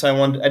bar, so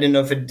I didn't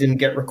know if it didn't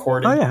get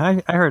recorded. Oh, yeah,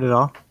 I heard it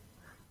all.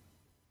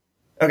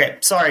 Okay,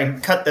 sorry.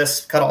 Cut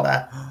this. Cut all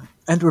that.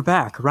 And we're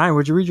back. Ryan,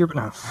 would you read your...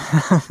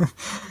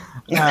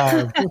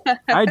 No.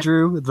 I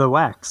drew the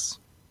wax.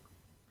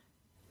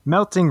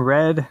 Melting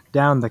red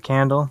down the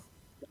candle.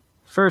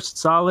 First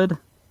solid,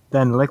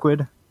 then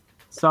liquid.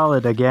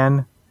 Solid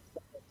again.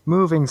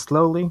 Moving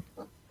slowly.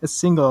 A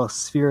single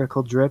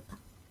spherical drip.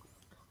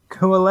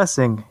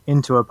 Coalescing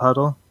into a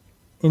puddle.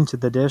 Into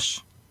the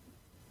dish.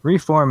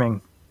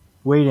 Reforming.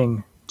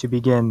 Waiting to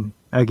begin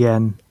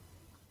again.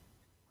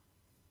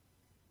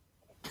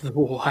 The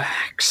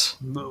wax.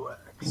 The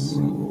wax.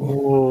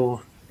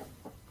 Oh.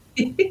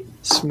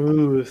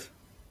 Smooth.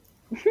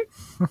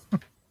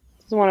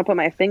 Just want to put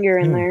my finger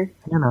in there.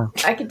 Hannah,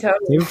 I could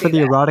totally save it for see the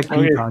that. Erotic Bee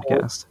Okay.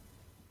 podcast.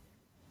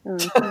 Oh,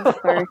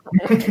 sorry.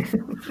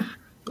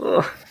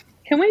 Ugh.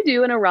 Can we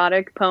do an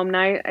erotic poem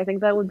night? I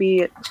think that would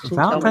be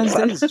Valentine's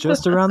Day is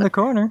just around the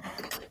corner.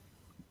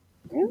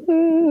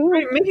 Ooh.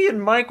 Wait, Mickey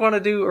and Mike want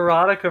to do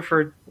erotica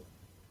for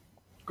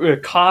a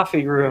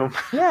coffee room.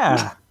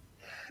 Yeah.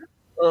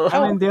 Ugh.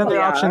 I mean, the other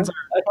yeah. options are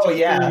Oh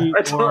yeah.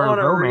 I don't or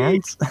want to read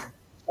romance.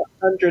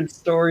 100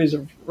 stories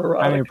of I mean,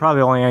 erotica. you're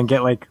probably only going to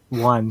get like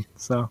one,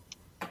 so.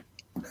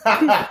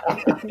 That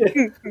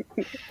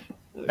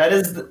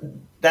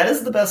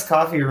is the best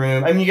coffee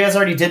room. I mean, you guys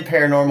already did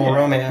paranormal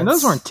romance. And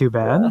those weren't too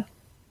bad.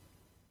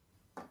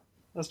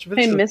 That's too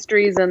Hey, bad.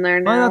 mysteries in there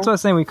now. Well, that's what I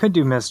was saying. We could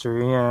do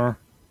mystery, yeah.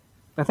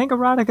 I think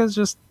erotica is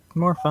just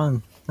more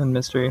fun than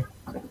mystery.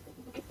 It is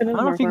I don't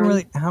know more if you can fun.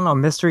 really. I don't know,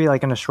 mystery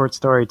like in a short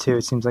story too.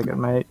 It seems like it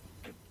might.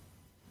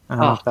 I don't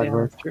know Oh, if that yeah,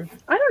 works. that's true.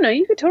 I don't know.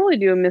 You could totally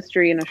do a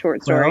mystery in a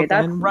short story. Well,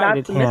 then write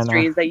that's it, the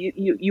mysteries that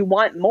you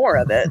want more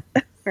of it,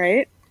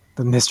 right?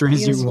 The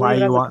mysteries just why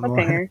leave it you as a want more.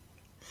 cliffhanger.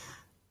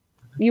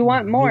 You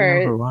want You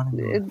remember more.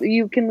 wanting more.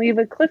 You can leave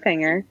a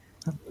cliffhanger.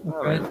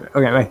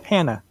 Okay, wait,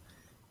 Hannah.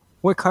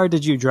 What card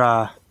did you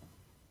draw?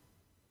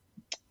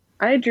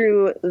 I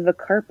drew the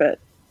carpet.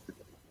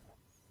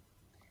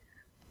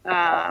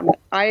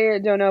 I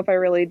don't know if I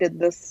really did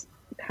this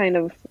kind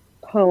of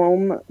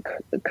poem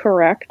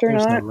correct or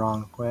There's no not,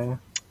 wrong way.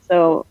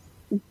 so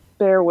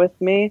bear with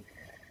me.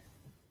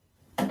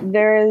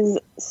 There is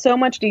so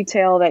much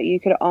detail that you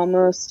could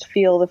almost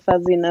feel the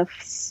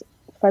fuzziness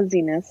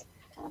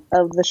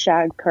of the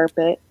shag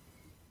carpet.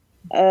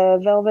 A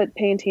velvet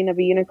painting of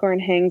a unicorn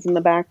hangs in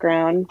the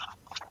background.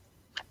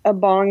 A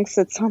bong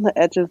sits on the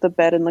edge of the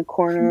bed in the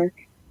corner.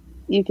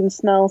 You can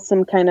smell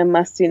some kind of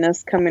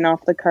mustiness coming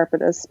off the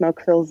carpet as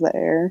smoke fills the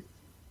air.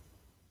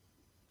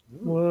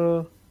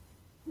 Whoa.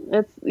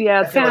 It's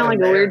I feel kind of like like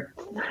I'm a weird,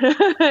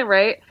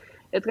 right?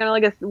 It's kind of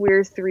like a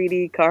weird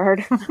 3D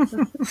card.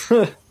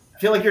 I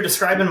feel like you're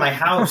describing my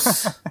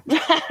house.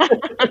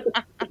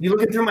 You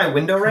looking through my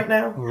window right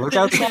now? Look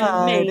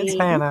outside. It's Me.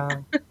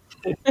 Hannah.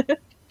 Didn't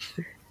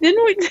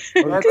we?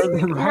 Well,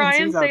 Didn't Ryan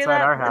Ryan sees say outside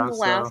that our in the house,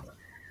 last so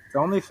it's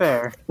only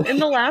fair. in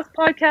the last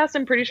podcast?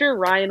 I'm pretty sure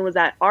Ryan was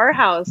at our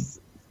house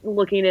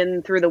looking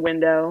in through the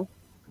window.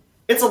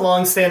 It's a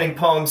long-standing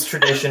poems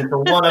tradition for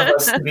one of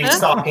us to be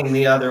stalking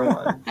the other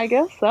one. I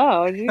guess so.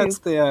 Jeez. That's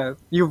the.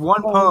 You've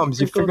won poems.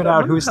 You figured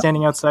out who's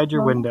standing outside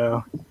your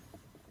window.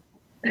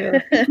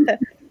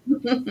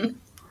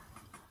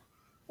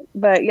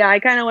 But yeah, I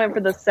kind of went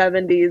for the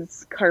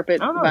 70s carpet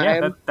Oh no,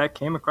 vibe. yeah, that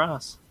came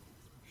across.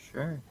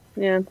 Sure.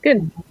 Yeah,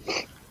 good.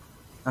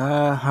 All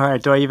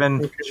right. Do I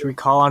even? Should we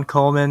call on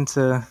Coleman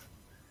to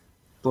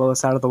blow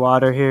us out of the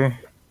water here?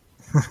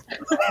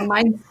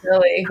 Mine's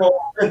silly.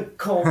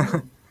 Cold.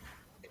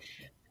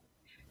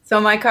 So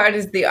my card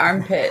is the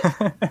armpit.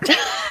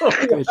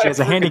 Good, she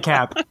has a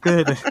handicap.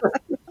 Good.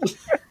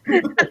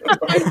 Oh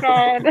my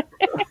god.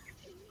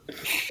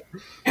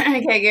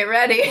 Okay, get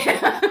ready. I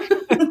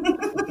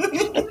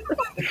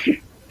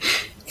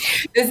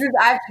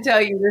have to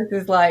tell you,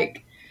 this is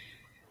like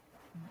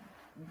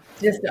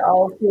just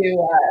all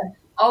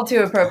too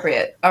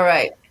appropriate. All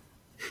right.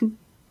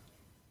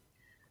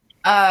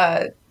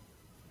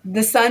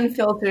 The sun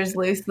filters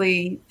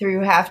loosely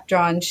through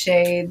half-drawn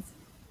shades,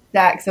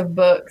 stacks of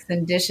books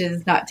and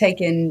dishes not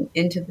taken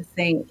into the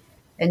sink,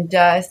 and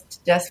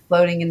dust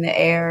floating in the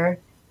air,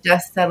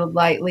 dust settled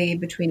lightly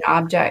between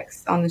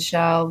objects on the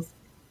shelves,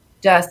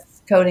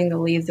 dust coating the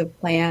leaves of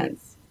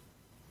plants,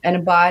 and a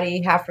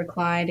body half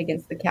reclined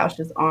against the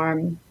couch's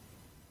arm.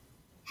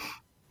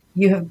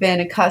 You have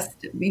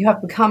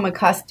become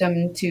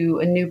accustomed to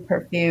a new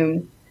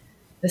perfume,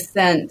 the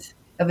scent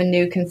of a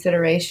new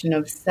consideration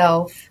of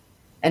self,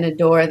 and a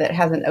door that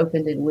hasn't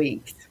opened in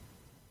weeks.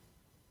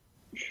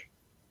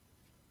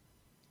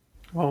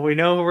 Well, we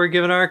know who we're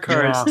giving our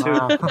cards Yeah,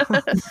 to.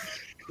 wow.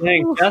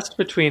 Dang, dust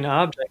between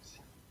objects.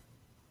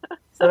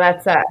 So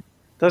that's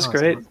That's Oh,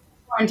 great.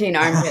 quarantine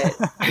armpit.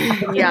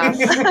 Yeah.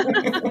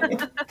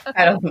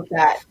 I don't know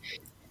that.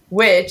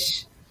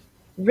 Which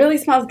really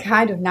smells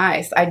kind of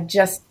nice. I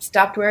just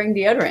stopped wearing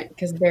deodorant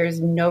because there's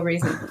no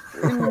reason.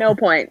 No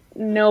point.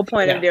 No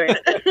point of doing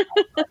it.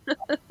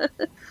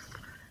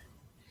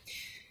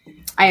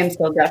 I am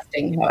still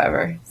dusting,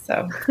 however.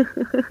 So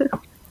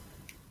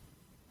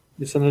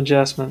It's an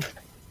adjustment.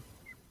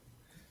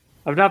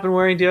 I've not been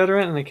wearing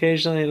deodorant, and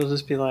occasionally it'll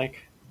just be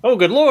like, "Oh,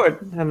 good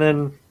lord!" And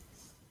then,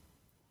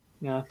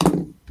 yeah,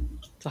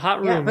 it's a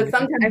hot yeah, room. but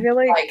sometimes I feel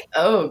like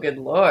oh, good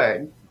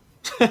lord.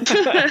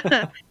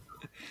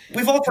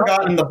 We've all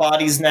forgotten the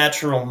body's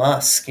natural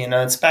musk. You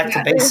know, it's back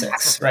to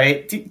basics,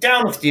 right?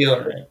 Down with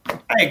deodorant.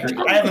 I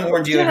agree. I haven't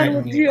worn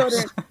deodorant in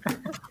years.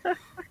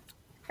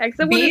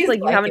 Except when Bees it's like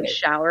you like haven't it.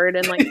 showered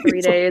in like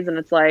 3 days and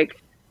it's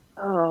like,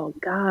 oh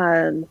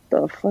god,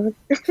 the fuck.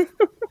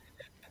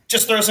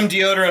 Just throw some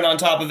deodorant on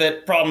top of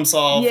it. Problem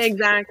solved. Yeah,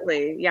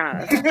 exactly.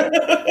 Yeah.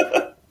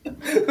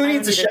 Who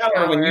needs a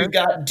shower when you've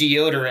got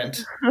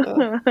deodorant?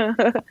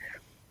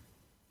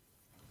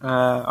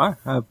 How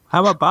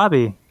about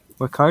Bobby?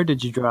 What card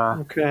did you draw?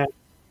 Okay.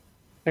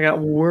 I got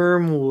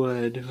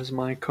Wormwood was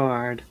my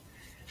card.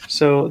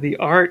 So the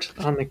art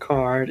on the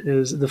card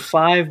is the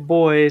 5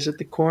 boys at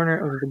the corner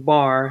of the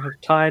bar have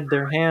tied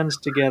their hands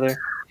together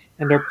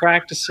and are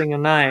practicing a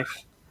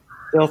knife.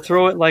 They'll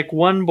throw it like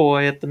one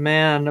boy at the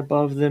man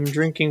above them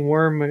drinking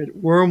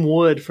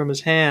wormwood from his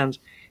hands.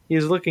 He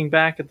is looking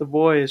back at the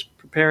boys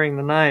preparing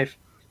the knife.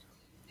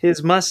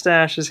 His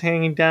mustache is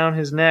hanging down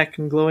his neck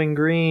and glowing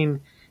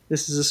green.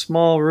 This is a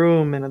small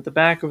room, and at the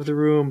back of the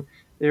room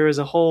there is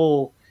a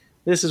hole.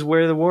 This is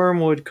where the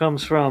wormwood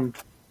comes from.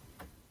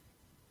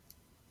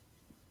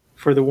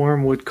 For the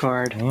Wormwood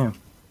card. Damn.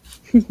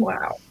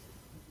 Wow.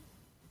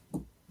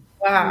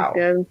 Wow.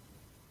 Good.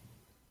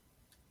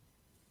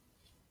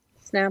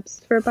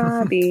 Snaps for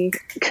Bobby.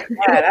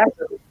 Yeah, that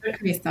really took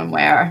me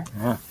somewhere.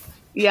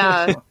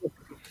 Yeah.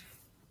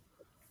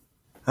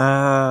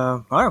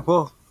 All right.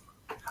 Well,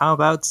 how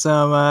about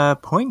some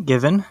point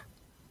given?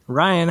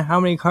 Ryan, how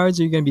many cards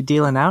are you going to be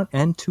dealing out,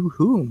 and to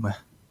whom?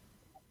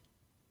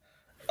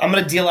 I'm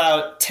going to deal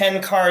out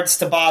 10 cards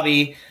to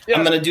Bobby. Yeah.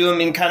 I'm going to do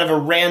them in kind of a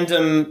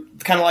random,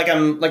 kind of like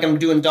I'm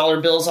doing dollar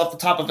bills off the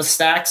top of a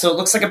stack. So it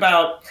looks like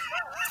about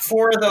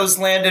 4 of those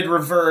landed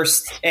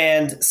reversed,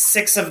 and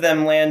 6 of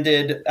them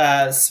landed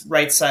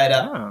right side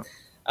up. Oh.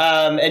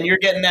 And you're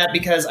getting that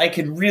because I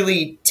could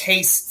really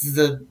taste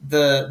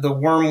the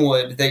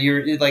wormwood that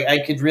you're like. I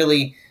could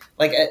really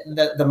like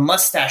the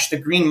mustache, the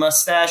green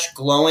mustache,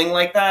 glowing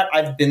like that.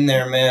 I've been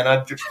there,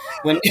 man.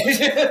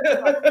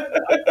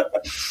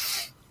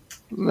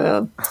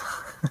 Man.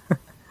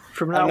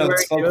 From not wearing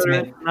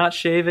deodorant, not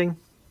shaving.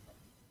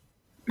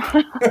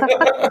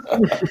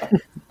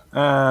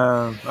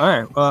 All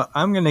right. Well,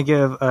 I'm going to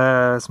give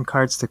some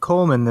cards to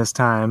Coleman this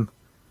time.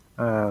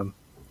 I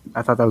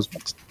thought that was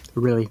a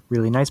really,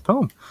 really nice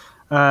poem.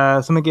 So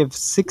I'm going to give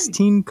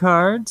 16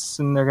 cards,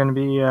 and they're going to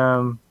be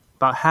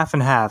about half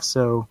and half.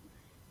 So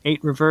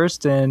 8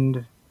 reversed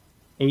and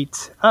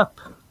 8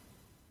 up.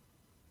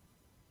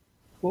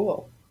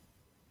 Cool.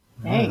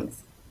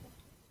 Thanks.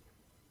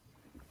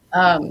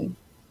 I'm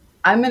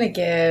going to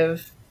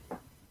give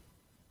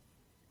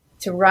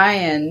to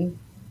Ryan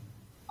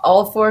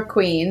all 4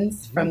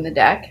 queens from the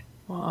deck.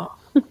 Wow.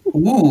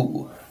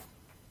 Ooh.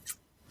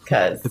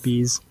 Because the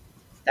bees.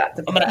 That's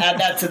I'm going to add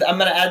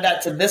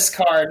that to this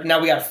card.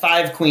 Now we got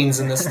 5 queens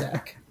in this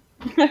deck.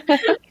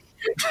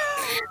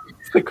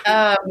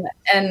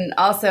 And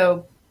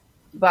also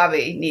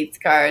Bobby needs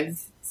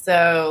cards.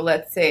 So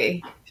let's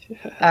see.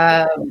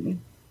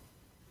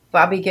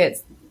 Bobby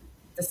gets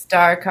the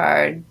star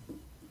card.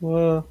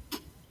 Whoa.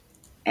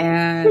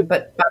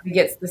 But Bobby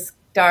gets the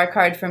star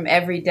card from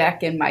every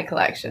deck in my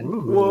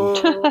collection.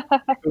 Whoa.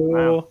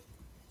 Cool.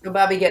 So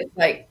Bobby gets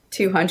like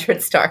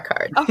 200 star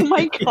cards. Oh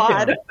my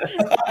god.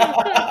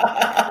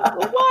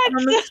 What?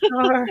 On the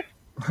star. On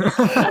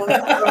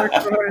the star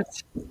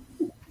cards.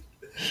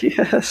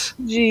 Yes.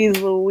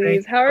 Jeez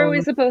Louise. How are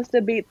we supposed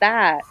to beat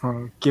that?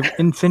 Give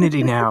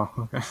infinity now.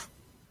 Okay.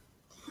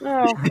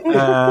 Oh.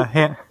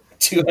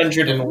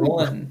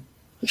 201.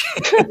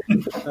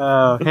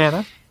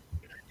 Hannah?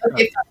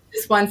 Okay,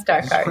 just 1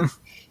 star card.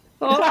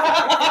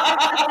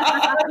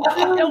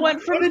 It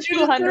went from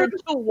 200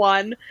 to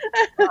 1.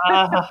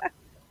 I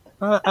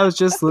was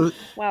just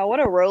Wow, what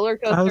a roller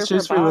coaster I was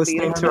just for Bobby.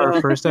 listening to our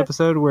first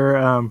episode where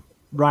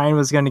Ryan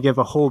was going to give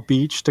a whole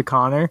beach to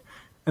Connor,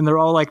 and they're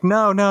all like,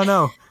 no.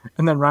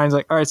 And then Ryan's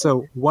like, all right,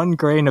 so 1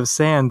 grain of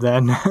sand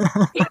then.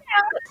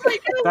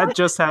 That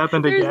just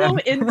happened There's again. no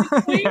in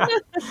between.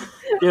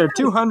 Yeah,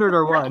 200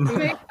 or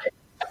 1.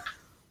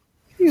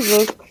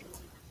 Jesus.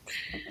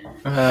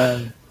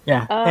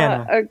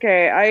 Hannah.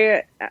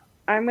 Okay,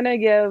 I'm gonna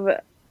give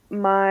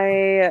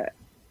my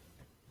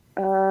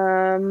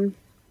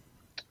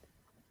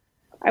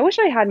I wish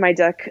I had my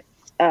deck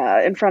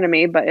in front of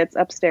me, but it's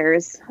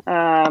upstairs.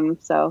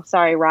 So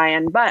sorry,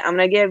 Ryan. But I'm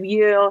gonna give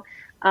you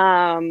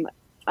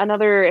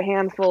another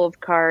handful of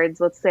cards.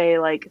 Let's say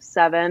like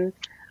 7.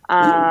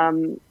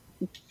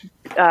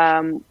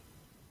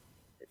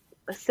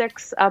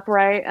 6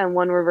 upright and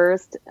 1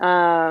 reversed.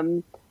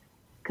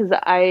 Because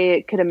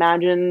I could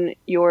imagine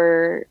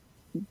your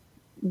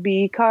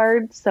B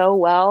card so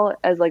well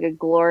as like a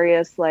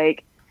glorious,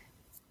 like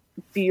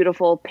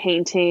beautiful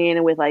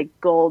painting with like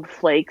gold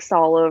flakes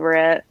all over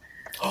it.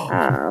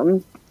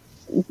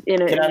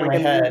 In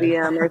a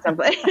museum or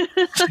something.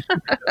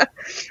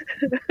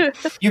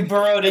 You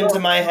burrowed into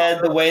my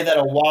head the way that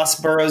a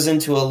wasp burrows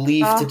into a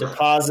leaf to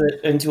deposit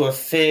into a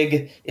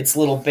fig its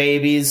little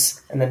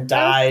babies and then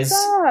dies.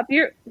 Stop!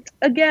 You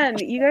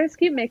guys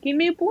keep making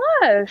me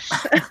blush.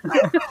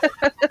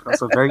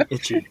 Also very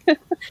itchy.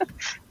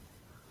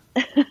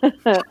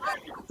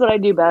 That's what I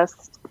do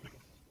best.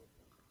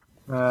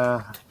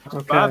 Okay.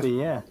 Bobby,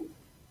 yeah.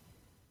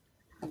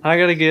 I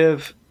gotta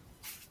give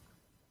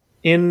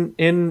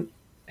in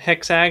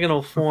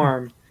hexagonal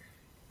form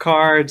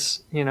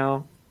cards,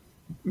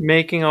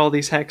 making all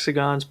these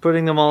hexagons,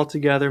 putting them all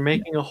together,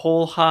 making a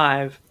whole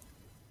hive.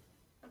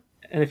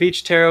 And if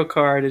each tarot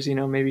card is,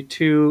 maybe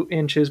 2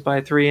 inches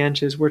by 3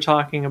 inches, we're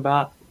talking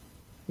about,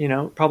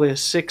 probably a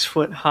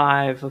 6-foot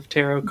hive of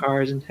tarot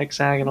cards in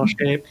hexagonal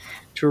shape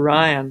to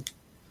Ryan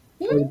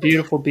for the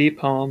beautiful bee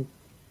poem.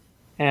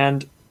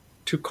 And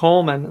to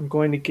Coleman, I'm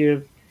going to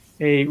give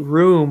a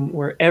room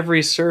where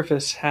every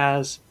surface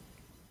has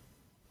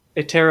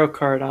a tarot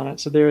card on it.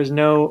 So there is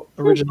no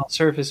original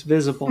surface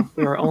visible.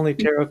 There are only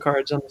tarot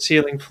cards on the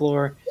ceiling,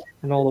 floor,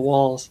 and all the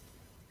walls.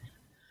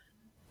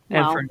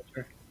 And Wow.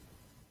 furniture.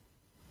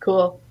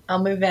 Cool.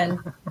 I'll move in.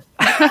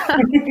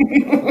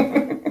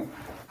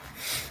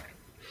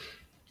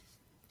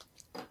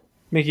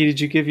 Mickey, did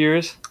you give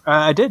yours?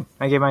 I did.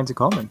 I gave mine to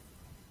Coleman.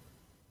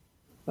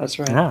 That's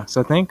right. Yeah, so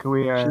I think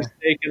we are She's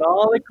taking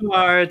all the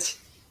cards.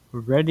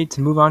 ready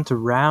to move on to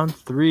round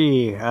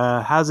 3.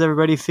 How's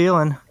everybody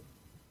feeling?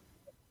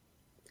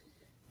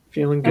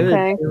 Feeling good.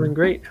 Okay. Feeling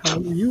great. How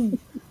are you?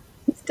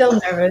 Still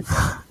nervous.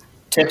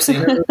 Tipsy.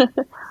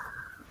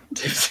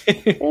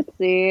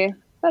 Oopsie.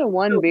 I had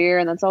 1 beer,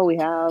 and that's all we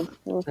have.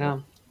 Yeah.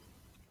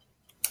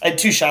 I had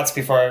 2 shots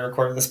before I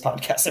recorded this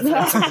podcast. I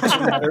forgot to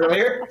mention that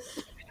earlier.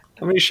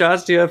 How many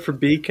shots do you have for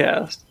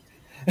BCast?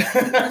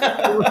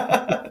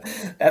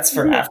 That's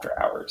for after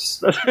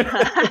hours.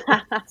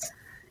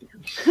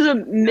 The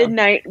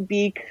midnight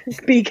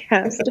cast.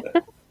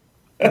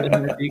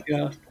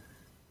 BCast.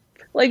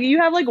 Like, you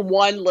have,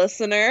 1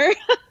 listener.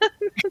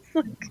 It's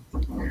like,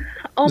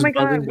 oh my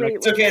god, wait.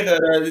 It's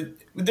okay.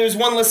 There's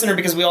 1 listener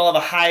because we all have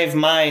a hive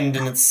mind,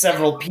 and it's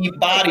several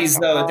bodies,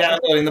 though,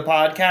 downloading the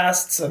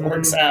podcast. So it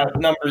works out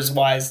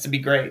numbers-wise to be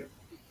great.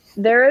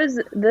 There is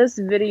this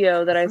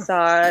video that I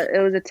saw. It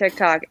was a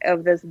TikTok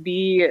of this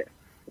bee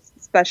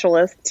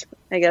specialist,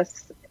 I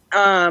guess,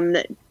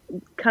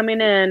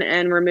 coming in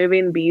and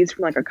removing bees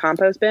from a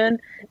compost bin,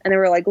 and there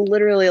were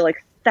literally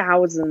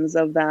thousands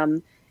of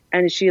them,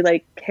 and she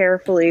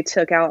carefully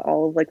took out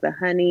all of the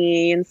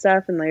honey and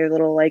stuff and their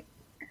little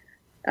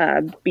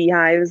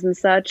beehives and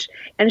such,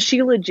 and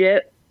she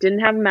legit didn't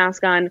have a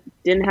mask on,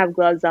 didn't have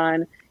gloves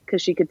on,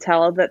 because she could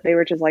tell that they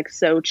were just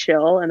so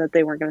chill and that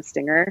they weren't going to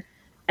sting her.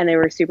 And they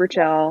were super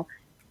chill.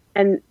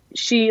 And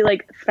she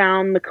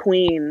found the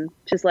queen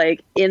just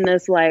in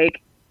this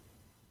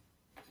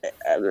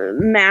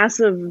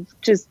massive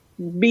just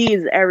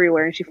bees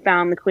everywhere. And she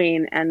found the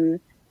queen and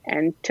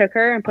took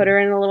her and put her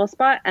in a little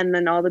spot. And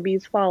then all the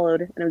bees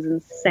followed. And it was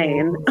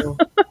insane.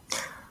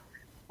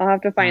 I'll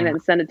have to find it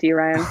and send it to you,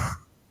 Ryan.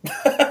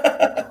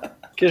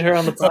 Get her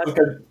on the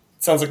podcast.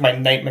 Sounds like my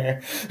nightmare.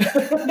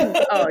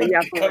 Oh, yeah,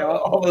 for real.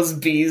 All those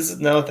bees.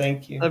 No,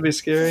 thank you. That'd be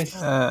scary.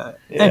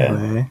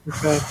 Anyway.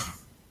 Okay.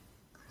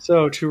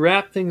 So to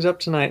wrap things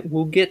up tonight,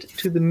 we'll get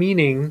to the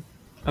meaning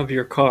of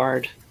your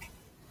card.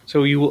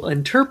 So you will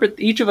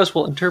each of us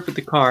will interpret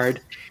the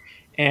card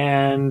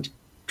and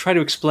try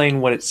to explain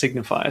what it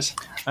signifies.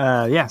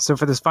 So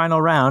for this final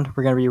round,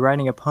 we're going to be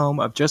writing a poem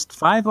of just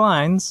 5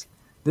 lines,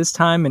 this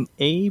time in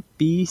A,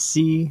 B,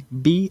 C,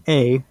 B,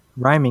 A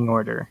rhyming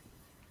order.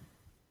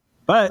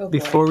 But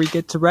before we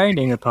get to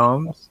writing a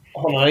poem,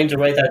 Hold on, I need to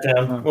write that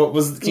down. What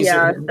was the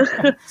Yeah.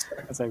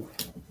 as I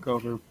go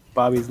over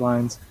Bobby's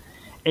lines,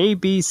 A,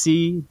 B,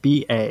 C,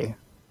 B, A.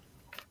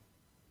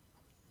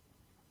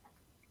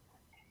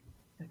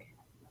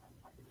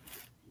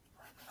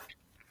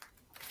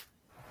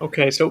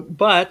 Okay,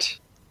 but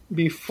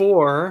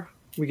before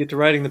we get to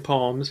writing the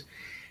poems,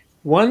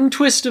 one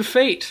twist of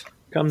fate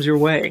comes your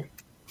way.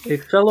 A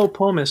fellow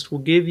poemist will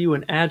give you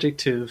an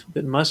adjective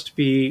that must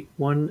be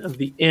one of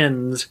the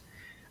ends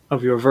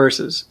of your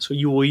verses. So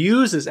you will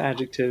use this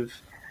adjective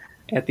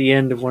at the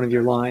end of one of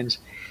your lines.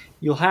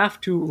 You'll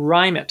have to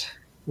rhyme it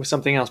with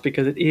something else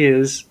because it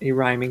is a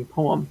rhyming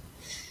poem.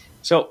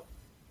 So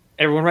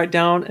everyone write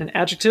down an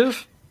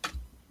adjective.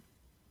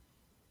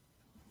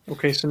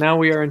 Okay, so now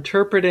we are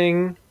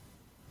interpreting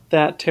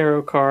that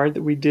tarot card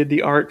that we did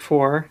the art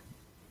for.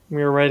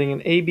 We are writing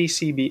an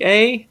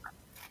ABCBA,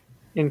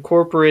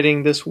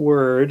 incorporating this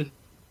word,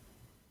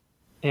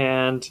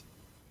 and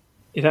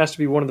it has to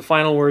be one of the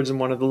final words in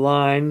one of the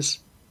lines,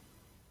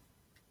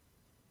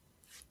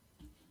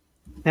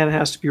 and it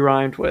has to be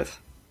rhymed with.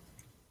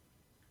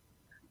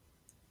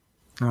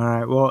 All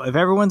right, well, if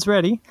everyone's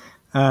ready,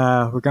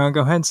 we're going to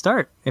go ahead and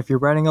start. If you're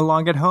writing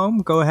along at home,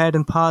 go ahead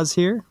and pause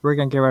here. We're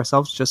going to give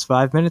ourselves just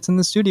 5 minutes in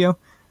the studio,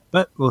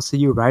 but we'll see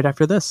you right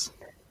after this.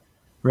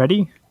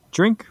 Ready?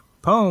 Drink.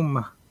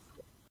 Poem.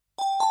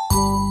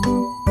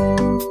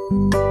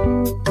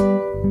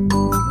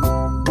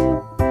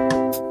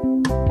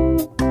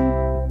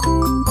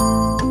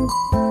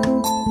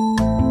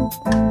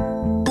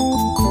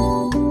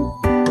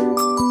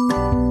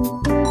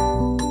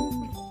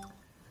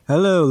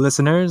 Hello,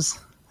 listeners.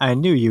 I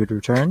knew you would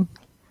return.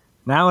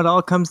 Now it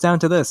all comes down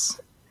to this.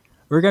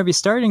 We're going to be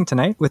starting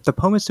tonight with the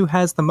poemist who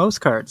has the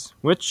most cards,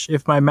 which,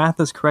 if my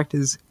math is correct,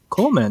 is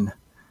Coleman.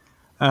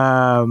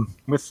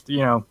 With,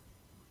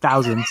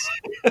 thousands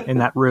in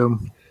that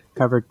room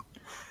covered.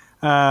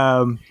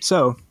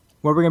 So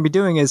what we're going to be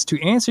doing is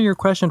to answer your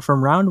question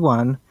from round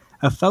 1,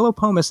 a fellow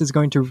poemist is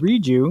going to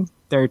read you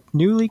their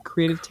newly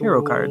created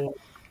tarot card.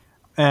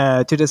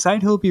 To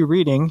decide who will be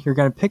reading, you're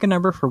going to pick a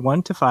number from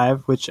 1 to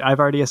 5, which I've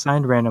already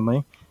assigned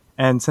randomly.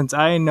 And since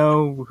I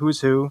know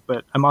who's who,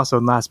 but I'm also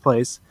in last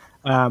place,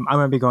 I'm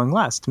going to be going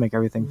last to make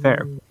everything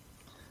fair.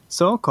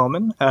 So,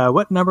 Coleman,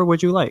 what number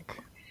would you like?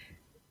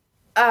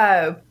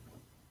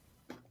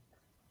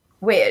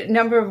 Wait,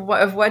 number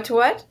of what to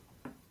what?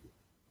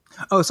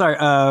 Oh, sorry,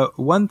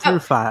 1 through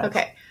 5.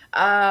 Okay.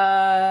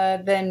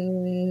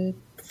 Then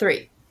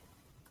 3.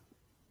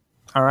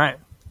 All right.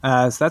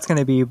 So that's going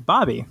to be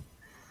Bobby.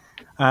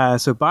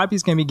 So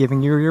Bobby's going to be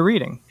giving you your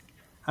reading.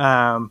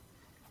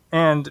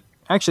 And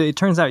actually, it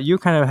turns out you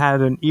kind of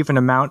had an even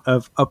amount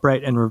of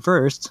upright and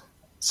reversed.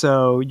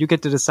 So you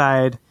get to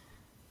decide,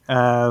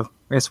 I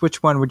guess,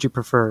 which one would you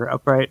prefer,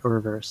 upright or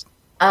reversed?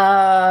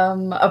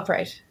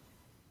 Upright.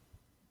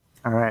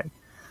 All right.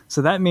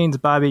 So that means,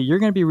 Bobby, you're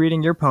going to be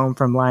reading your poem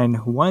from line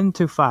 1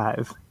 to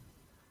 5.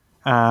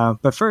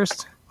 But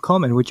first,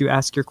 Coleman, would you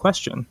ask your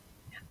question?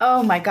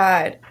 Oh my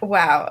God.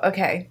 Wow.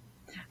 Okay.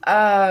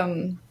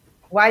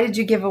 Why did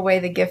you give away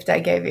the gift I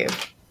gave you?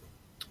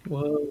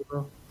 Whoa.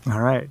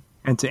 All right.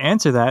 And to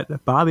answer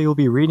that, Bobby will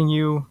be reading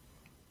you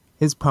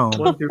his poem.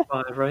 1 through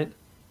 5, right?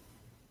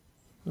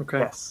 Okay.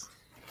 Yes.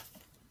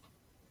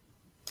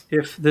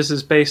 If this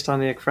is based on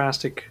the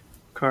ekphrastic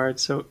card,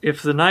 so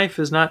if the knife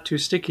is not too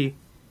sticky,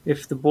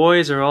 if the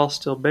boys are all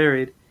still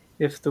buried,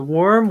 if the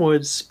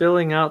wormwood's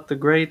spilling out the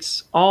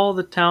grates, all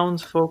the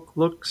townsfolk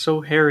look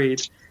so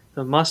harried,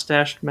 the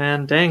mustached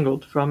man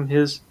dangled from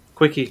his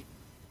quickie.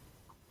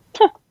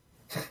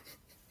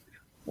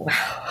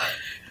 Wow.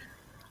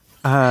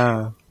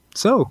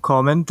 So,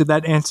 Coleman, did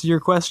that answer your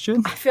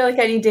question? I feel like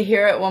I need to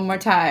hear it one more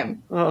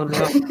time. Oh,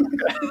 no.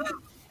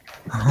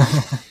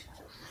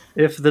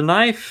 If the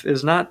knife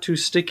is not too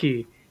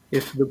sticky,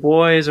 if the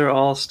boys are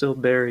all still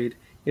buried,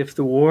 if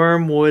the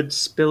wormwood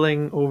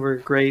spilling over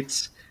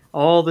grates,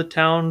 all the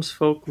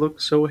townsfolk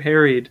look so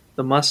harried,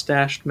 the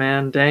mustached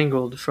man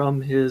dangled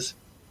from his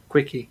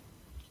quickie.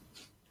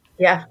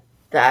 Yeah,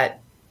 that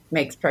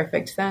makes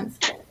perfect sense.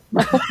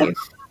 Thank you.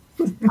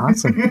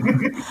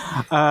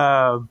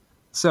 Awesome.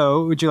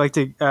 So, would you like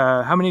to?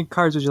 How many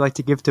cards would you like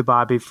to give to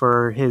Bobby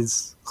for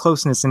his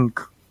closeness in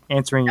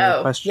answering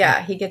your question?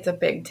 Yeah, he gets a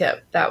big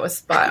tip. That was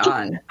spot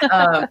on.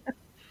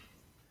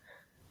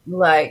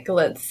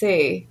 Let's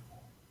see,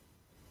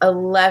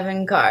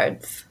 11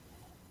 cards.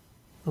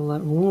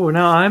 11. Ooh,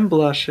 now I'm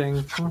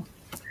blushing.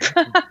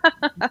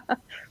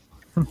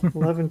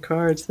 11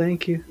 cards,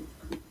 thank you.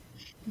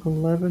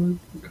 11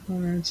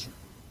 cards.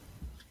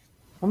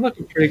 I'm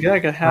looking pretty good. I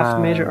got half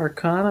major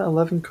arcana,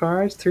 11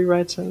 cards, 3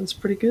 right sides. That's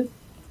pretty good.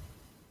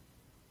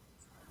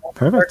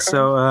 Perfect.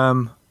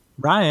 So,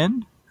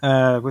 Ryan,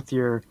 with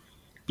your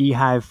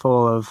beehive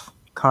full of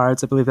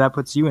cards, I believe that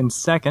puts you in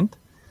second.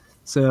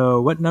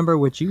 So, what number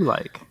would you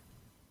like?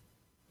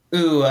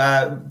 Ooh,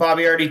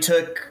 Bobby already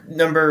took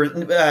number.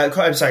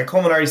 I'm sorry,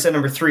 Coleman already said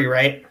number 3,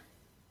 right?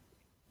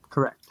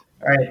 Correct.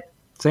 All right.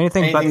 So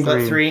anything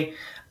but three.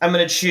 I'm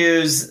going to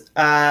choose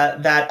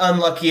that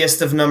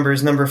unluckiest of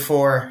numbers, number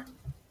 4.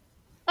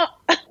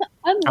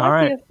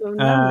 Unluckiest of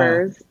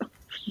numbers.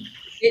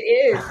 It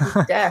is.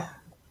 It's death.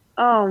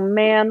 Oh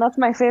man, that's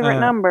my favorite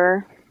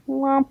number.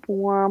 Womp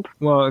womp.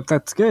 Well,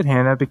 that's good,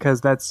 Hannah,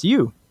 because that's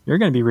you. You're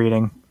going to be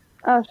reading.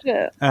 Oh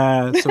shit.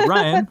 So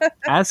Ryan,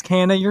 ask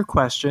Hannah your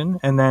question,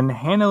 and then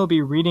Hannah will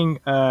be reading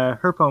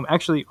her poem.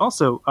 Actually,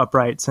 also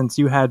upright, since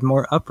you had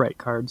more upright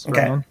cards.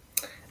 Okay. Ryan.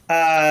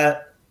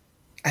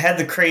 I had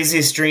the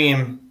craziest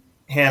dream,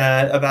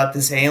 Hannah, about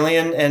this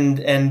alien,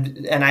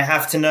 and I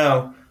have to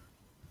know,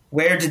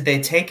 where did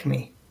they take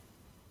me?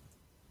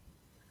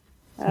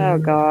 Oh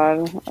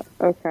god.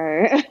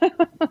 Okay.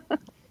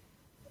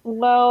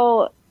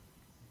 Well,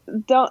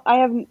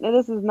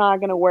 this is not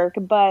going to work,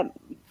 but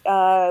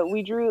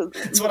we drew.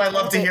 That's what I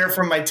love to hear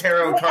from my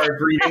tarot card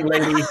reading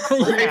lady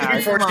right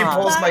before she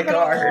pulls my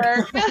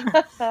card.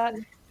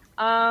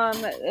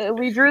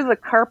 We drew the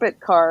carpet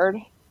card.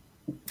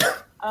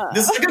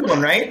 This is a good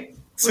one, right?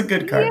 It's a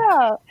good card.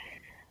 Yeah.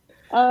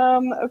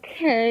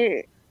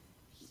 Okay.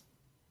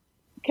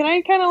 Can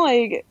I kind of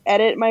like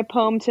edit my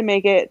poem to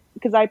make it,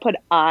 because I put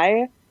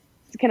I.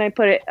 Can I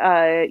put it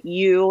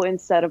you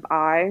instead of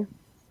I?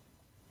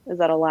 Is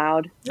that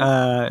allowed?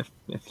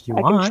 If you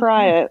want. I can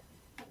try it.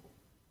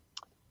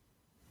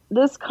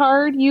 This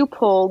card you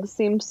pulled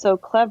seems so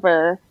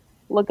clever.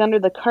 Look under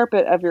the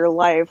carpet of your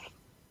life.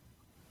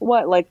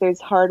 What, like there's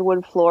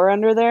hardwood floor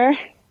under there?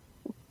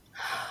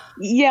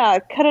 Yeah,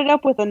 cut it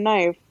up with a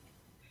knife.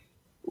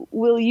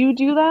 Will you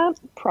do that?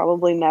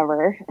 Probably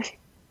never.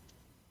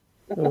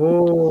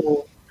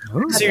 Oh.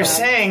 So you're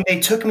saying they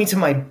took me to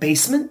my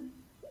basement?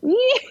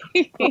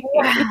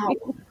 Wow.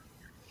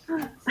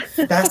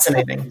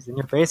 Fascinating. He's in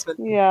your basement.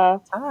 Yeah.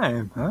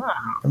 Time. Oh.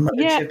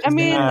 Yeah, I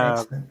mean,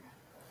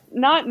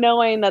 not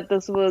knowing that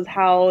this was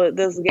how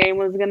this game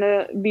was going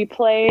to be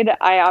played,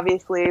 I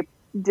obviously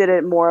did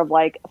it more of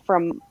like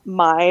from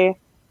my,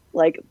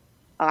 like,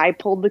 I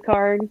pulled the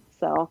card,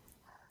 so.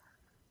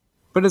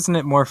 But isn't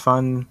it more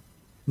fun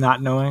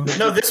not knowing.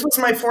 No, this was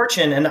my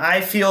fortune, and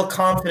I feel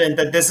confident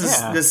that this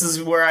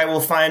is where I will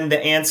find the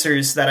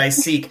answers that I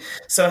seek.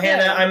 So,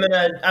 Hannah,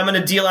 I'm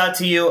gonna deal out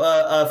to you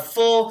a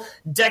full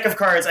deck of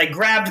cards. I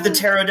grabbed the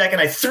tarot deck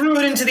and I threw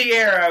it into the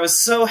air. I was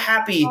so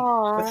happy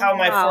with how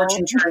my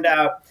fortune turned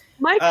out.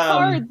 My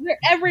cards, they're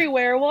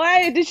everywhere.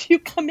 Why did you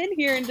come in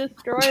here and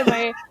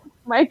destroy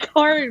my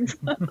cards?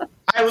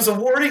 I was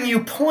awarding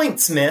you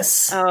points,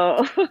 miss.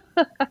 Oh.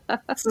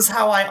 This is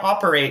how I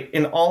operate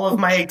in all of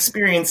my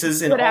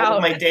experiences in all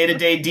of my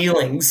day-to-day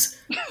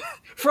dealings.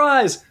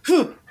 Fries!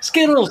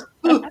 Skittles!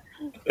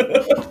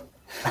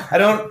 I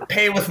don't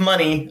pay with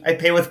money. I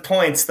pay with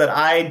points that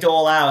I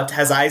dole out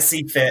as I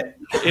see fit.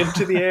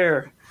 Into the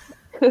air.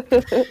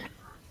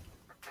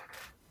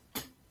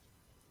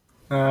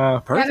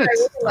 Perfect. And I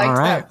really liked All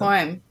right. that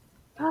poem.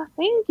 Oh,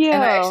 thank you.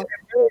 And I actually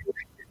really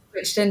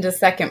switched into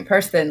second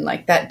person.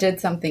 Like, that did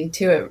something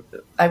to it.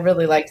 I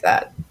really liked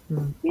that.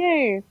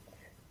 Yay.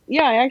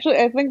 Yeah,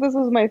 I think this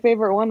is my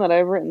favorite one that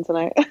I've written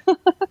tonight.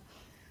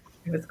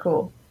 It was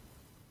cool.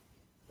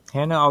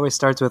 Hannah always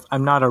starts with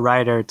 "I'm not a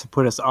writer" to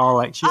put us all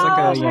like she's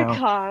like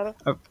God.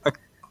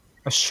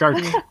 a shark.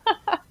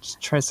 Just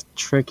tries to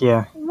trick you.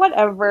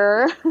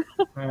 Whatever.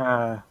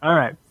 All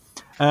right.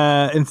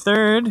 In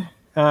third,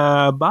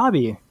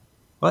 Bobby,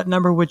 what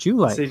number would you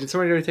like? See, did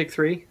somebody already take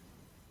 3?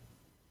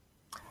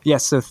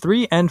 Yes, so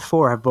 3 and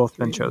 4 have both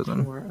been 3 and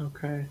chosen. 4,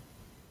 okay.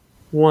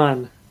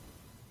 1.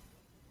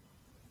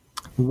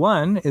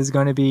 1 is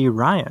going to be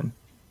Ryan.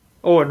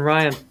 Oh, and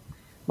Ryan,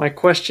 my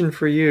question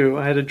for you.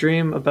 I had a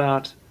dream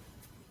about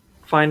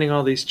finding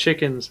all these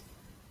chickens,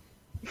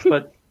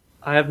 but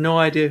I have no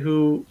idea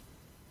who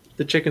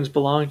the chickens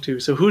belong to.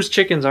 So whose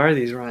chickens are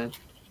these, Ryan?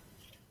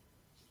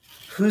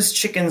 Whose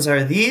chickens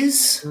are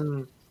these?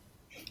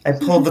 I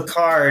pulled the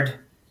card,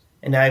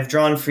 and I've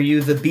drawn for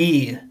you the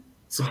bee.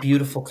 It's a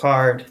beautiful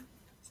card.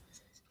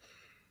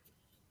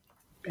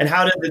 And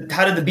how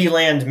did the bee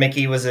land,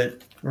 Mickey? Was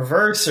it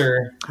reverse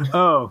or?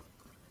 Oh,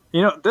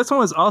 this one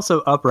was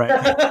also upright.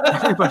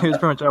 Everybody was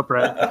pretty much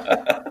upright,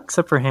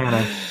 except for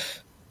Hannah.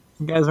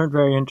 You guys aren't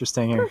very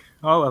interesting here.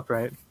 All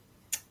upright.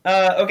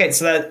 Okay,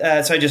 so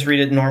I just read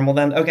it normal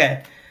then.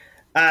 Okay,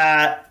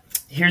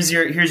 here's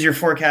your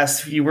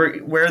forecast.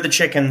 Where are the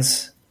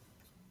chickens?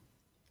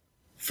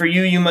 For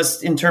you, you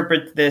must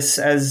interpret this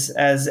as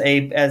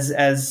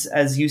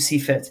you see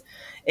fit.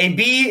 A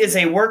bee is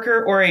a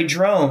worker or a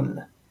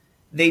drone.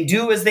 They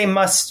do as they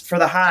must for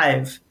the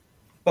hive,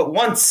 but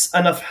once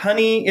enough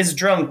honey is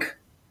drunk,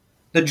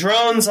 the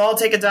drones all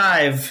take a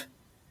dive,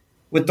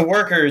 with the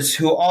workers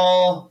who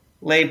all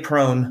lay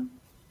prone.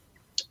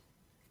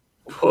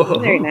 Whoa.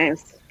 Very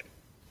nice.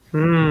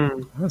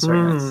 That's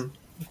very nice.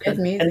 Good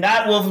music. And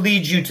that will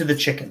lead you to the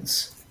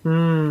chickens.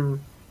 The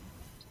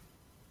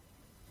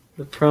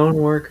prone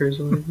workers.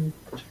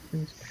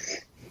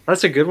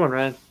 That's a good one,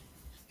 Ryan.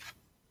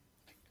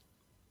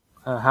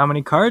 How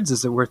many cards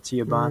is it worth to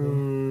you,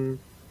 Bobby?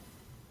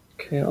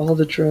 Okay, all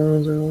the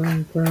drones are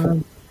lying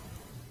prone.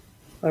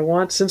 I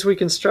want, since we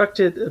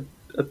constructed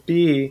a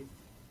bee,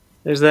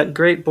 there's that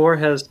great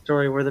Borges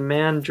story where the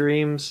man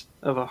dreams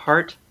of a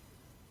heart,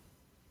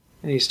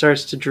 and he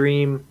starts to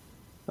dream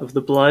of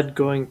the blood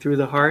going through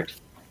the heart,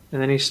 and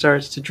then he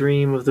starts to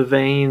dream of the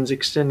veins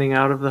extending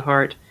out of the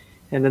heart,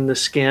 and then the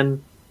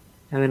skin,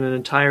 and then an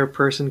entire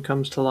person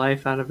comes to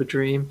life out of a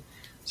dream.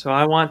 So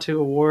I want to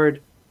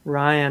award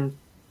Ryan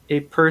a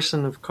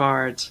person of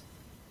cards.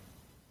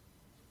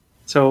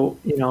 So,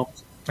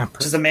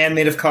 Just a man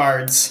made of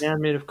cards. man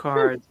made of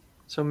cards.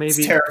 So maybe,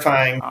 It's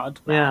terrifying.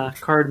 yeah,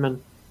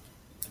 cardman.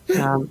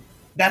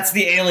 That's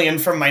the alien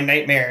from my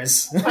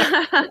nightmares.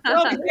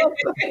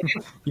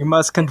 You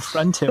must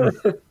confront him.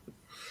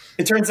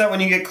 It turns out when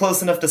you get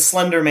close enough to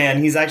Slender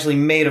Man, he's actually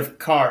made of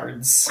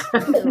cards.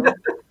 You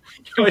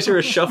always hear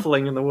a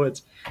shuffling in the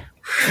woods.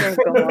 Oh,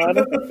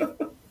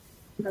 God.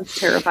 That's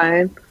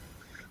terrifying.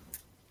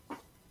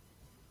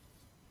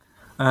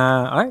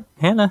 All right,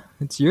 Hannah,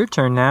 it's your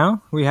turn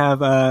now. We have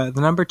the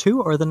number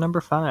 2 or the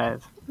number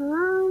 5.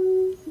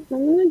 I'm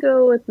going to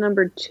go with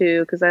number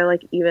 2 because I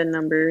like even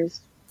numbers.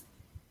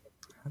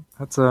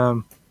 That's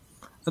a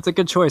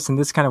good choice, and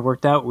this kind of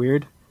worked out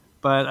weird,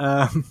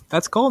 but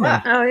that's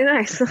Coleman. Oh,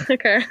 nice.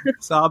 Okay.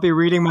 So I'll be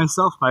reading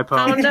myself my Oh,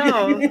 poem.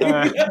 no.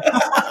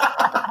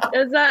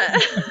 Is that...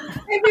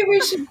 Maybe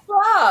we should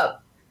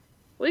swap.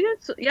 We got...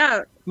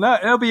 Yeah. No,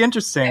 it'll be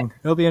interesting.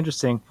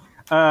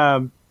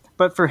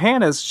 But for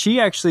Hannah's, she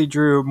actually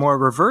drew more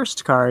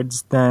reversed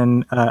cards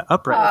than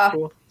upright.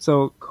 Cool.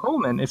 So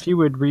Coleman, if you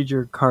would read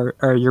your card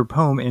or your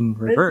poem in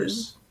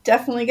reverse.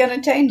 Definitely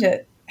going to change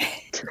it.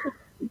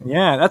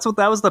 Yeah,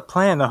 that was the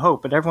plan, the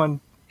hope, but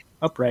everyone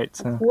upright.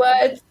 So.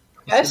 What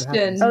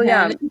question? Oh,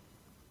 yeah. Hannah?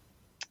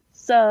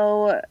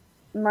 So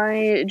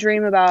my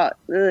dream about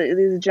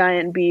these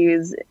giant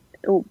bees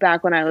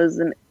back when I was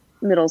in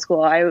middle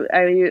school,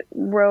 I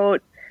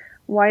wrote,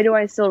 "Why do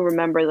I still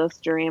remember this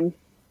dream?"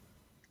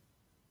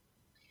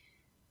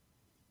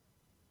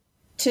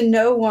 To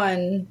no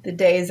one the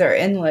days are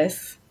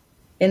endless.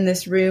 In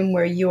this room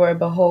where you are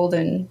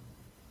beholden,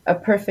 a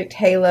perfect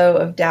halo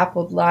of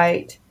dappled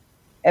light,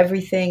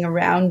 everything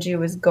around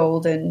you is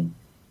golden.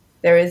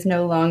 There is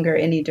no longer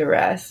any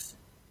duress.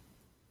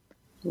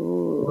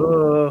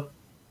 Ooh.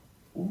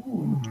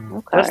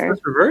 Okay. That's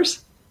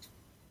reverse?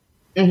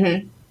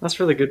 Mm-hmm. That's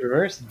really good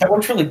reverse. That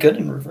worked really good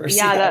in reverse.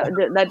 Yeah,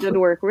 that did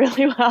work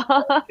really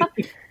well.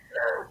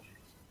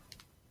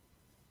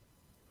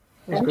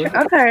 That's good.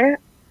 Okay.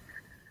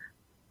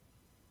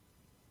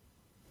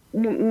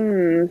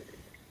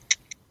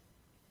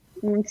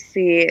 Let's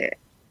see.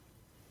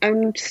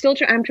 I'm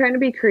trying to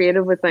be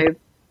creative with my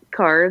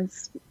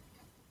cards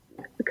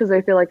because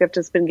I feel like I've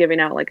just been giving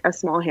out like a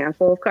small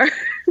handful of cards,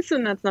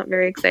 and that's not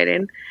very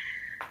exciting.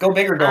 Go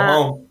big or go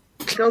home.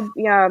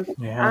 Yeah.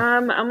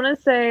 I'm gonna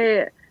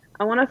say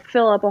I want to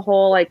fill up a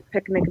whole like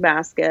picnic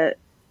basket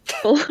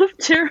full of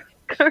tarot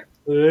cards.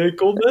 Hey,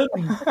 Coleman.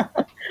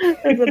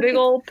 There's a big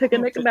old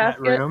picnic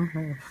basket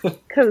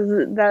because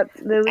I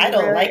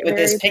don't like what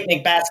this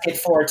picnic basket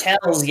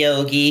foretells,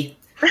 Yogi.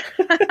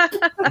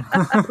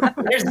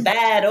 There's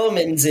bad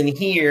omens in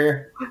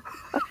here.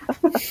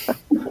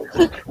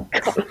 Yeah,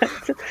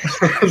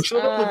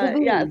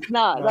 it's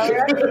not.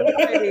 That's really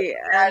pretty.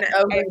 And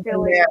I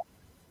feel like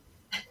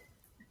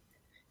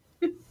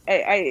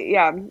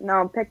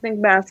picnic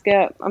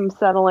basket. I'm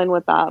settling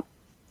with that.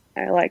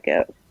 I like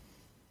it.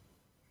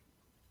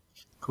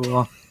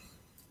 Cool.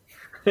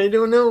 I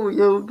don't know,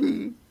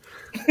 Yogi.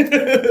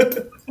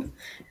 So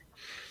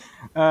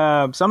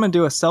I'm going to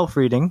do a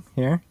self-reading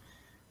here.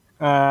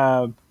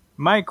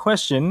 My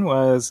question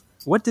was,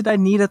 what did I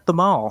need at the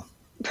mall?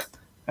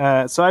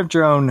 So I've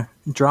drawn.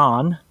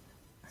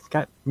 It's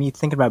got me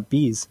thinking about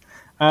bees.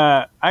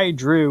 I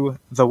drew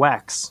the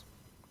wax.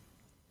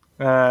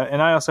 And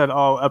I also had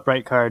all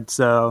upright cards,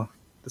 so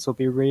this will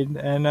be read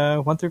in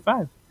 1 through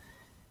 5.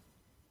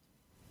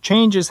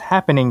 Change is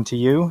happening to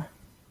you.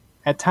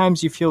 At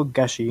times you feel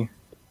gushy,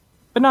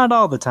 but not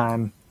all the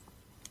time.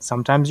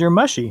 Sometimes you're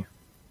mushy.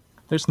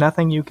 There's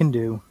nothing you can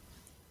do.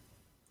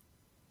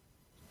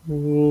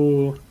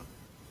 Ooh.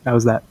 That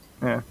was that.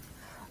 Yeah.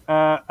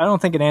 I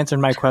don't think it answered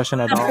my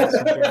question at all.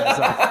 So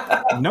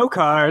no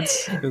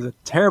cards. It was a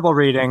terrible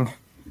reading.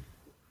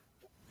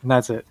 And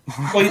that's it.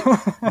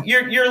 Well,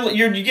 you're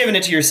giving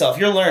it to yourself.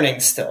 You're learning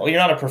still. You're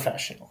not a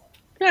professional.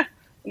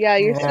 Yeah,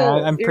 you're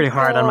still. I'm pretty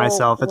hard on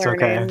myself. It's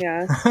learning, okay.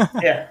 Yeah.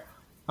 Yeah.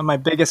 I'm my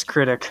biggest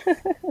critic.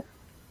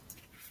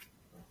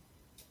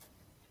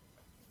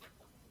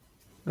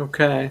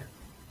 Okay.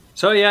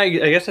 So, yeah, I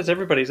guess that's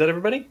everybody. Is that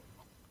everybody?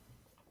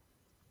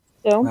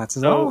 So, That's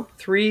it So, all.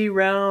 3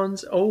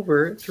 rounds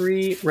over,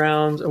 3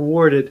 rounds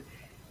awarded.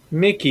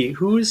 Mickey,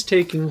 who's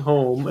taking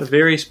home a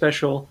very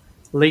special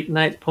Late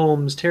Night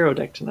Poems tarot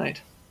deck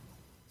tonight?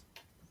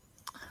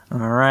 All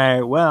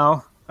right.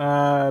 Well,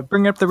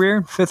 bring up the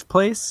rear, 5th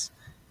place.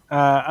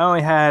 I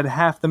only had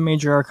half the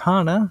major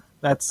arcana.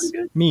 That's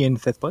me in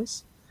 5th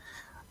place.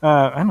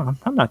 I don't know.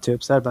 I'm not too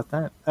upset about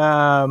that.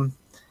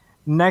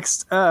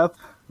 Next up,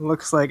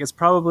 looks like it's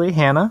probably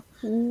Hannah.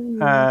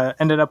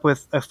 Ended up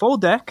with a full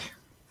deck,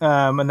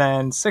 and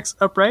then 6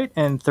 upright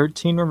and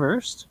 13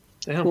 reversed.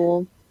 Damn.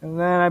 cool. And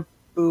then I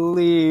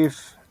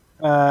believe,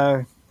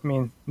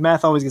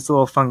 math always gets a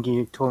little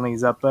funky tooling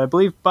these up, but I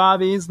believe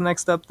Bobby's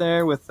next up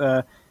there with,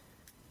 I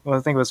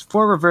think it was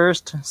 4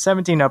 reversed,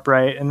 17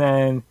 upright, and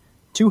then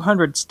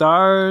 200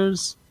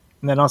 stars,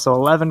 and then also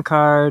 11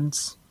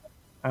 cards.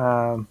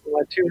 Well,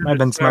 Might have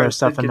been some other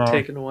stuff in get there.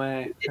 taken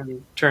away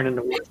and turned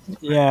into one.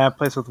 Yeah,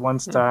 place with 1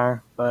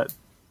 star, but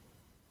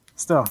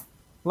still,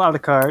 a lot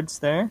of cards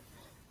there.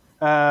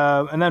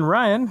 And then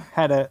Ryan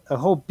had a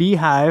whole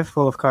beehive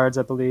full of cards,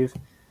 I believe,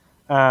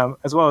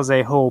 as well as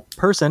a whole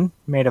person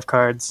made of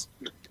cards,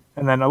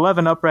 and then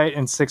 11 upright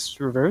and 6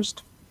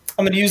 reversed.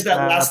 I'm going to use that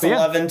last but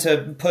yeah. 11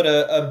 to put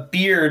a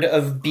beard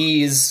of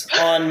bees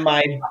on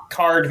my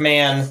card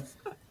man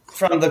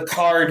from the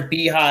card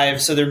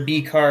beehive. So they're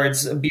bee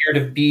cards, a beard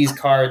of bees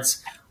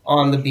cards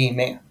on the bee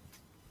man.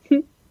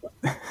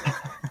 I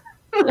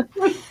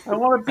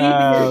want to be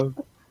here.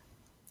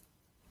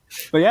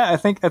 But yeah, I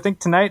think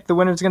tonight the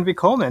winner is going to be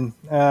Coleman.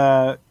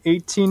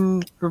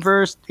 18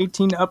 reversed,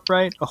 18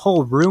 upright, a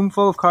whole room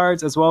full of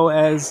cards, as well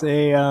as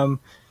a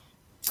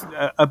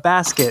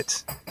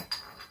basket.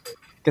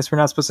 Guess we're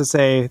not supposed to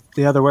say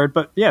the other word,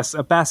 but yes,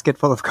 a basket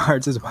full of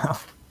cards as well.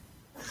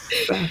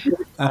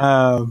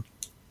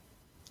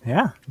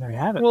 Yeah, there you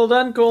have it. Well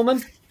done,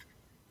 Coleman.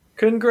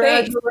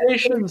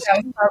 Congratulations.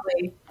 That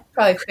was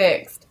probably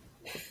fixed.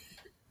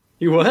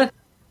 You what?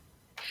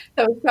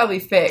 That was probably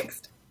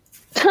fixed.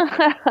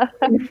 Yeah,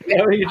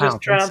 you I just don't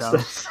think trounced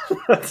us.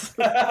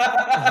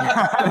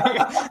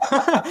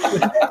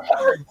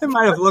 It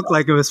might have looked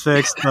like it was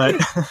fixed, but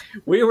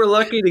We were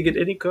lucky to get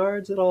any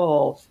cards at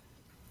all.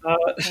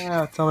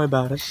 yeah, tell me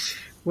about it.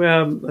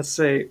 Well, let's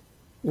say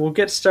we'll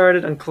get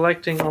started on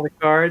collecting all the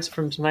cards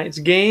from tonight's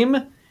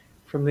game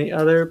from the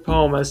other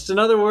poemists. In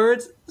other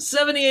words,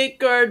 78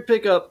 card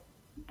pickup.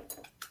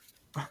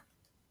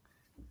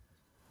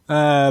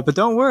 But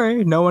don't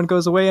worry, no one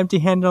goes away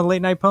empty-handed on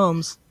Late Night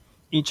Poems.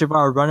 Each of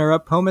our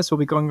runner-up poemists will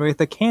be going away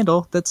with a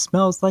candle that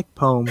smells like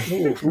poem.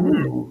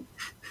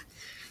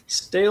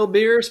 Stale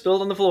beer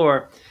spilled on the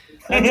floor.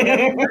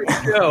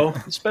 That's show.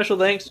 Special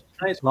thanks to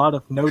tonight's A lot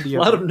of no a deodorant.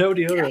 lot of no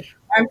deodorant.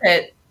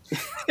 Armpit.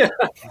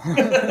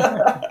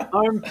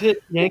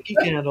 Armpit Yankee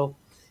Candle.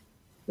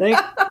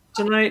 Thanks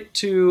tonight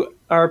to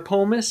our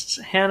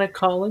poemists Hannah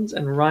Collins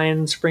and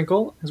Ryan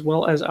Sprinkle, as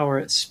well as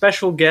our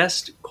special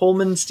guest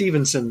Coleman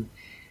Stevenson.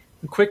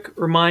 A quick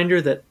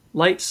reminder that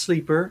Light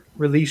Sleeper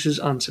releases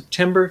on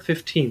September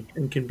 15th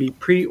and can be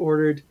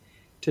pre-ordered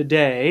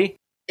today.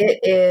 It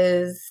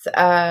is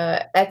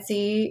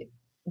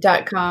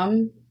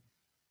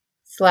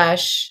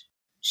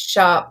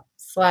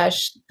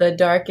etsy.com/shop/the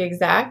dark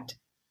exact.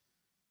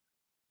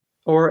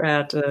 Or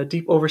at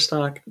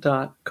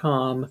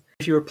deepoverstock.com.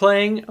 If you are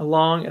playing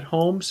along at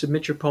home,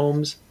 submit your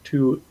poems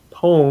to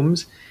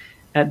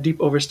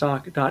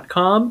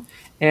poems@deepoverstock.com.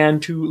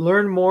 And to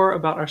learn more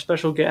about our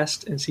special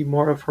guest and see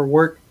more of her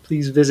work,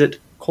 please visit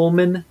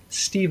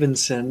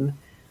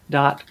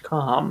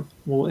colemanstevenson.com.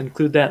 We'll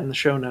include that in the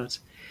show notes.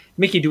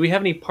 Mickey, do we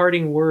have any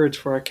parting words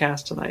for our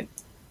cast tonight?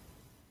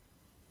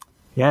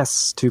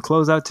 Yes, to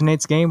close out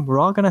tonight's game, we're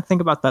all going to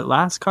think about that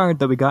last card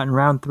that we got in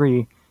round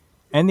 3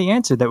 and the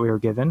answer that we were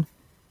given.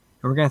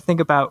 And we're going to think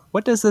about,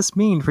 what does this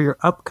mean for your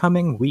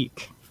upcoming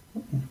week?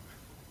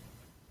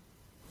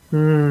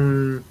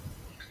 Okay.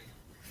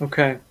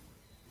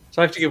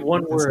 So I have to give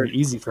one That's word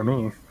easy for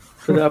me.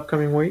 for the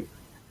upcoming week.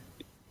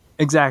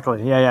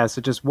 Exactly. Yeah.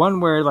 So just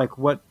one word, like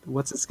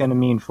what's this going to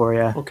mean for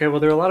you? Okay, well,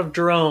 there are a lot of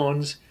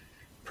drones,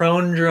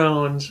 prone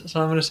drones,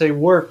 so I'm going to say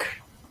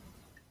work.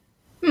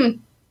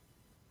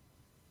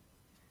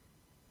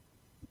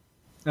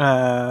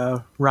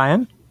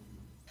 Ryan?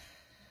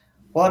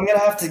 Well, I'm going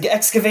to have to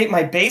excavate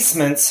my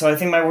basement, so I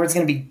think my word's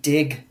going to be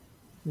dig.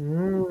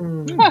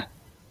 For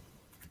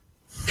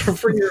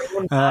your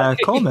own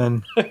body.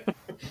 Coleman?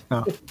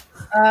 Oh.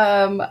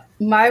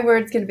 My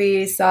word's going to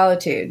be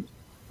solitude.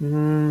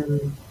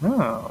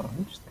 Oh,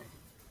 interesting.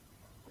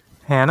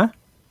 Hannah?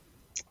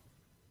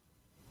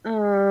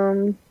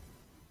 I'm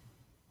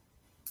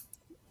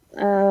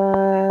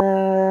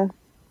gonna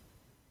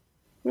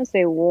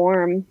say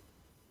warm.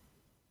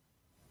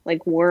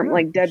 Like warm,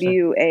 like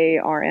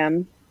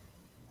WARM.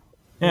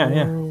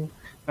 Yeah.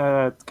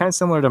 It's kind of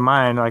similar to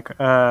mine. Like,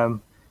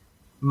 mine,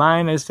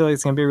 I just feel like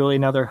it's going to be really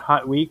another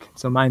hot week,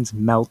 so mine's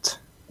melt.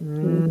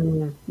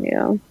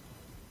 Yeah.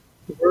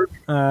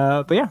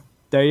 But yeah,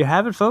 there you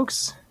have it,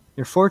 folks.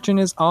 Your fortune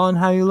is all in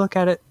how you look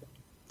at it.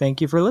 Thank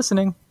you for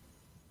listening.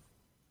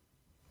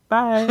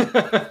 Bye.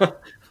 Bye.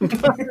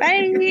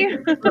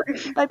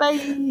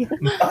 Bye-bye.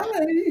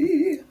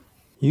 Bye!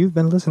 You've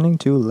been listening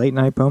to Late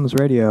Night Poems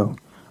Radio.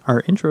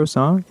 Our intro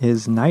song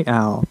is Night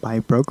Owl by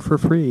Broke for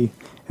Free,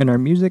 and our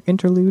music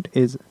interlude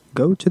is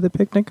Go to the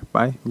Picnic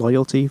by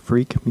Loyalty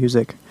Freak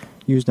Music,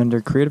 used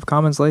under Creative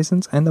Commons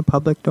license and the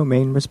public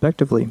domain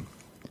respectively.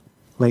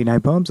 Late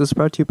Night Poems is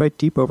brought to you by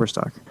Deep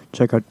Overstock.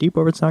 Check out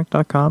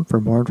deepoverstock.com for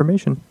more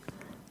information.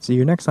 See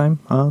you next time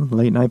on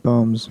Late Night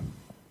Poems.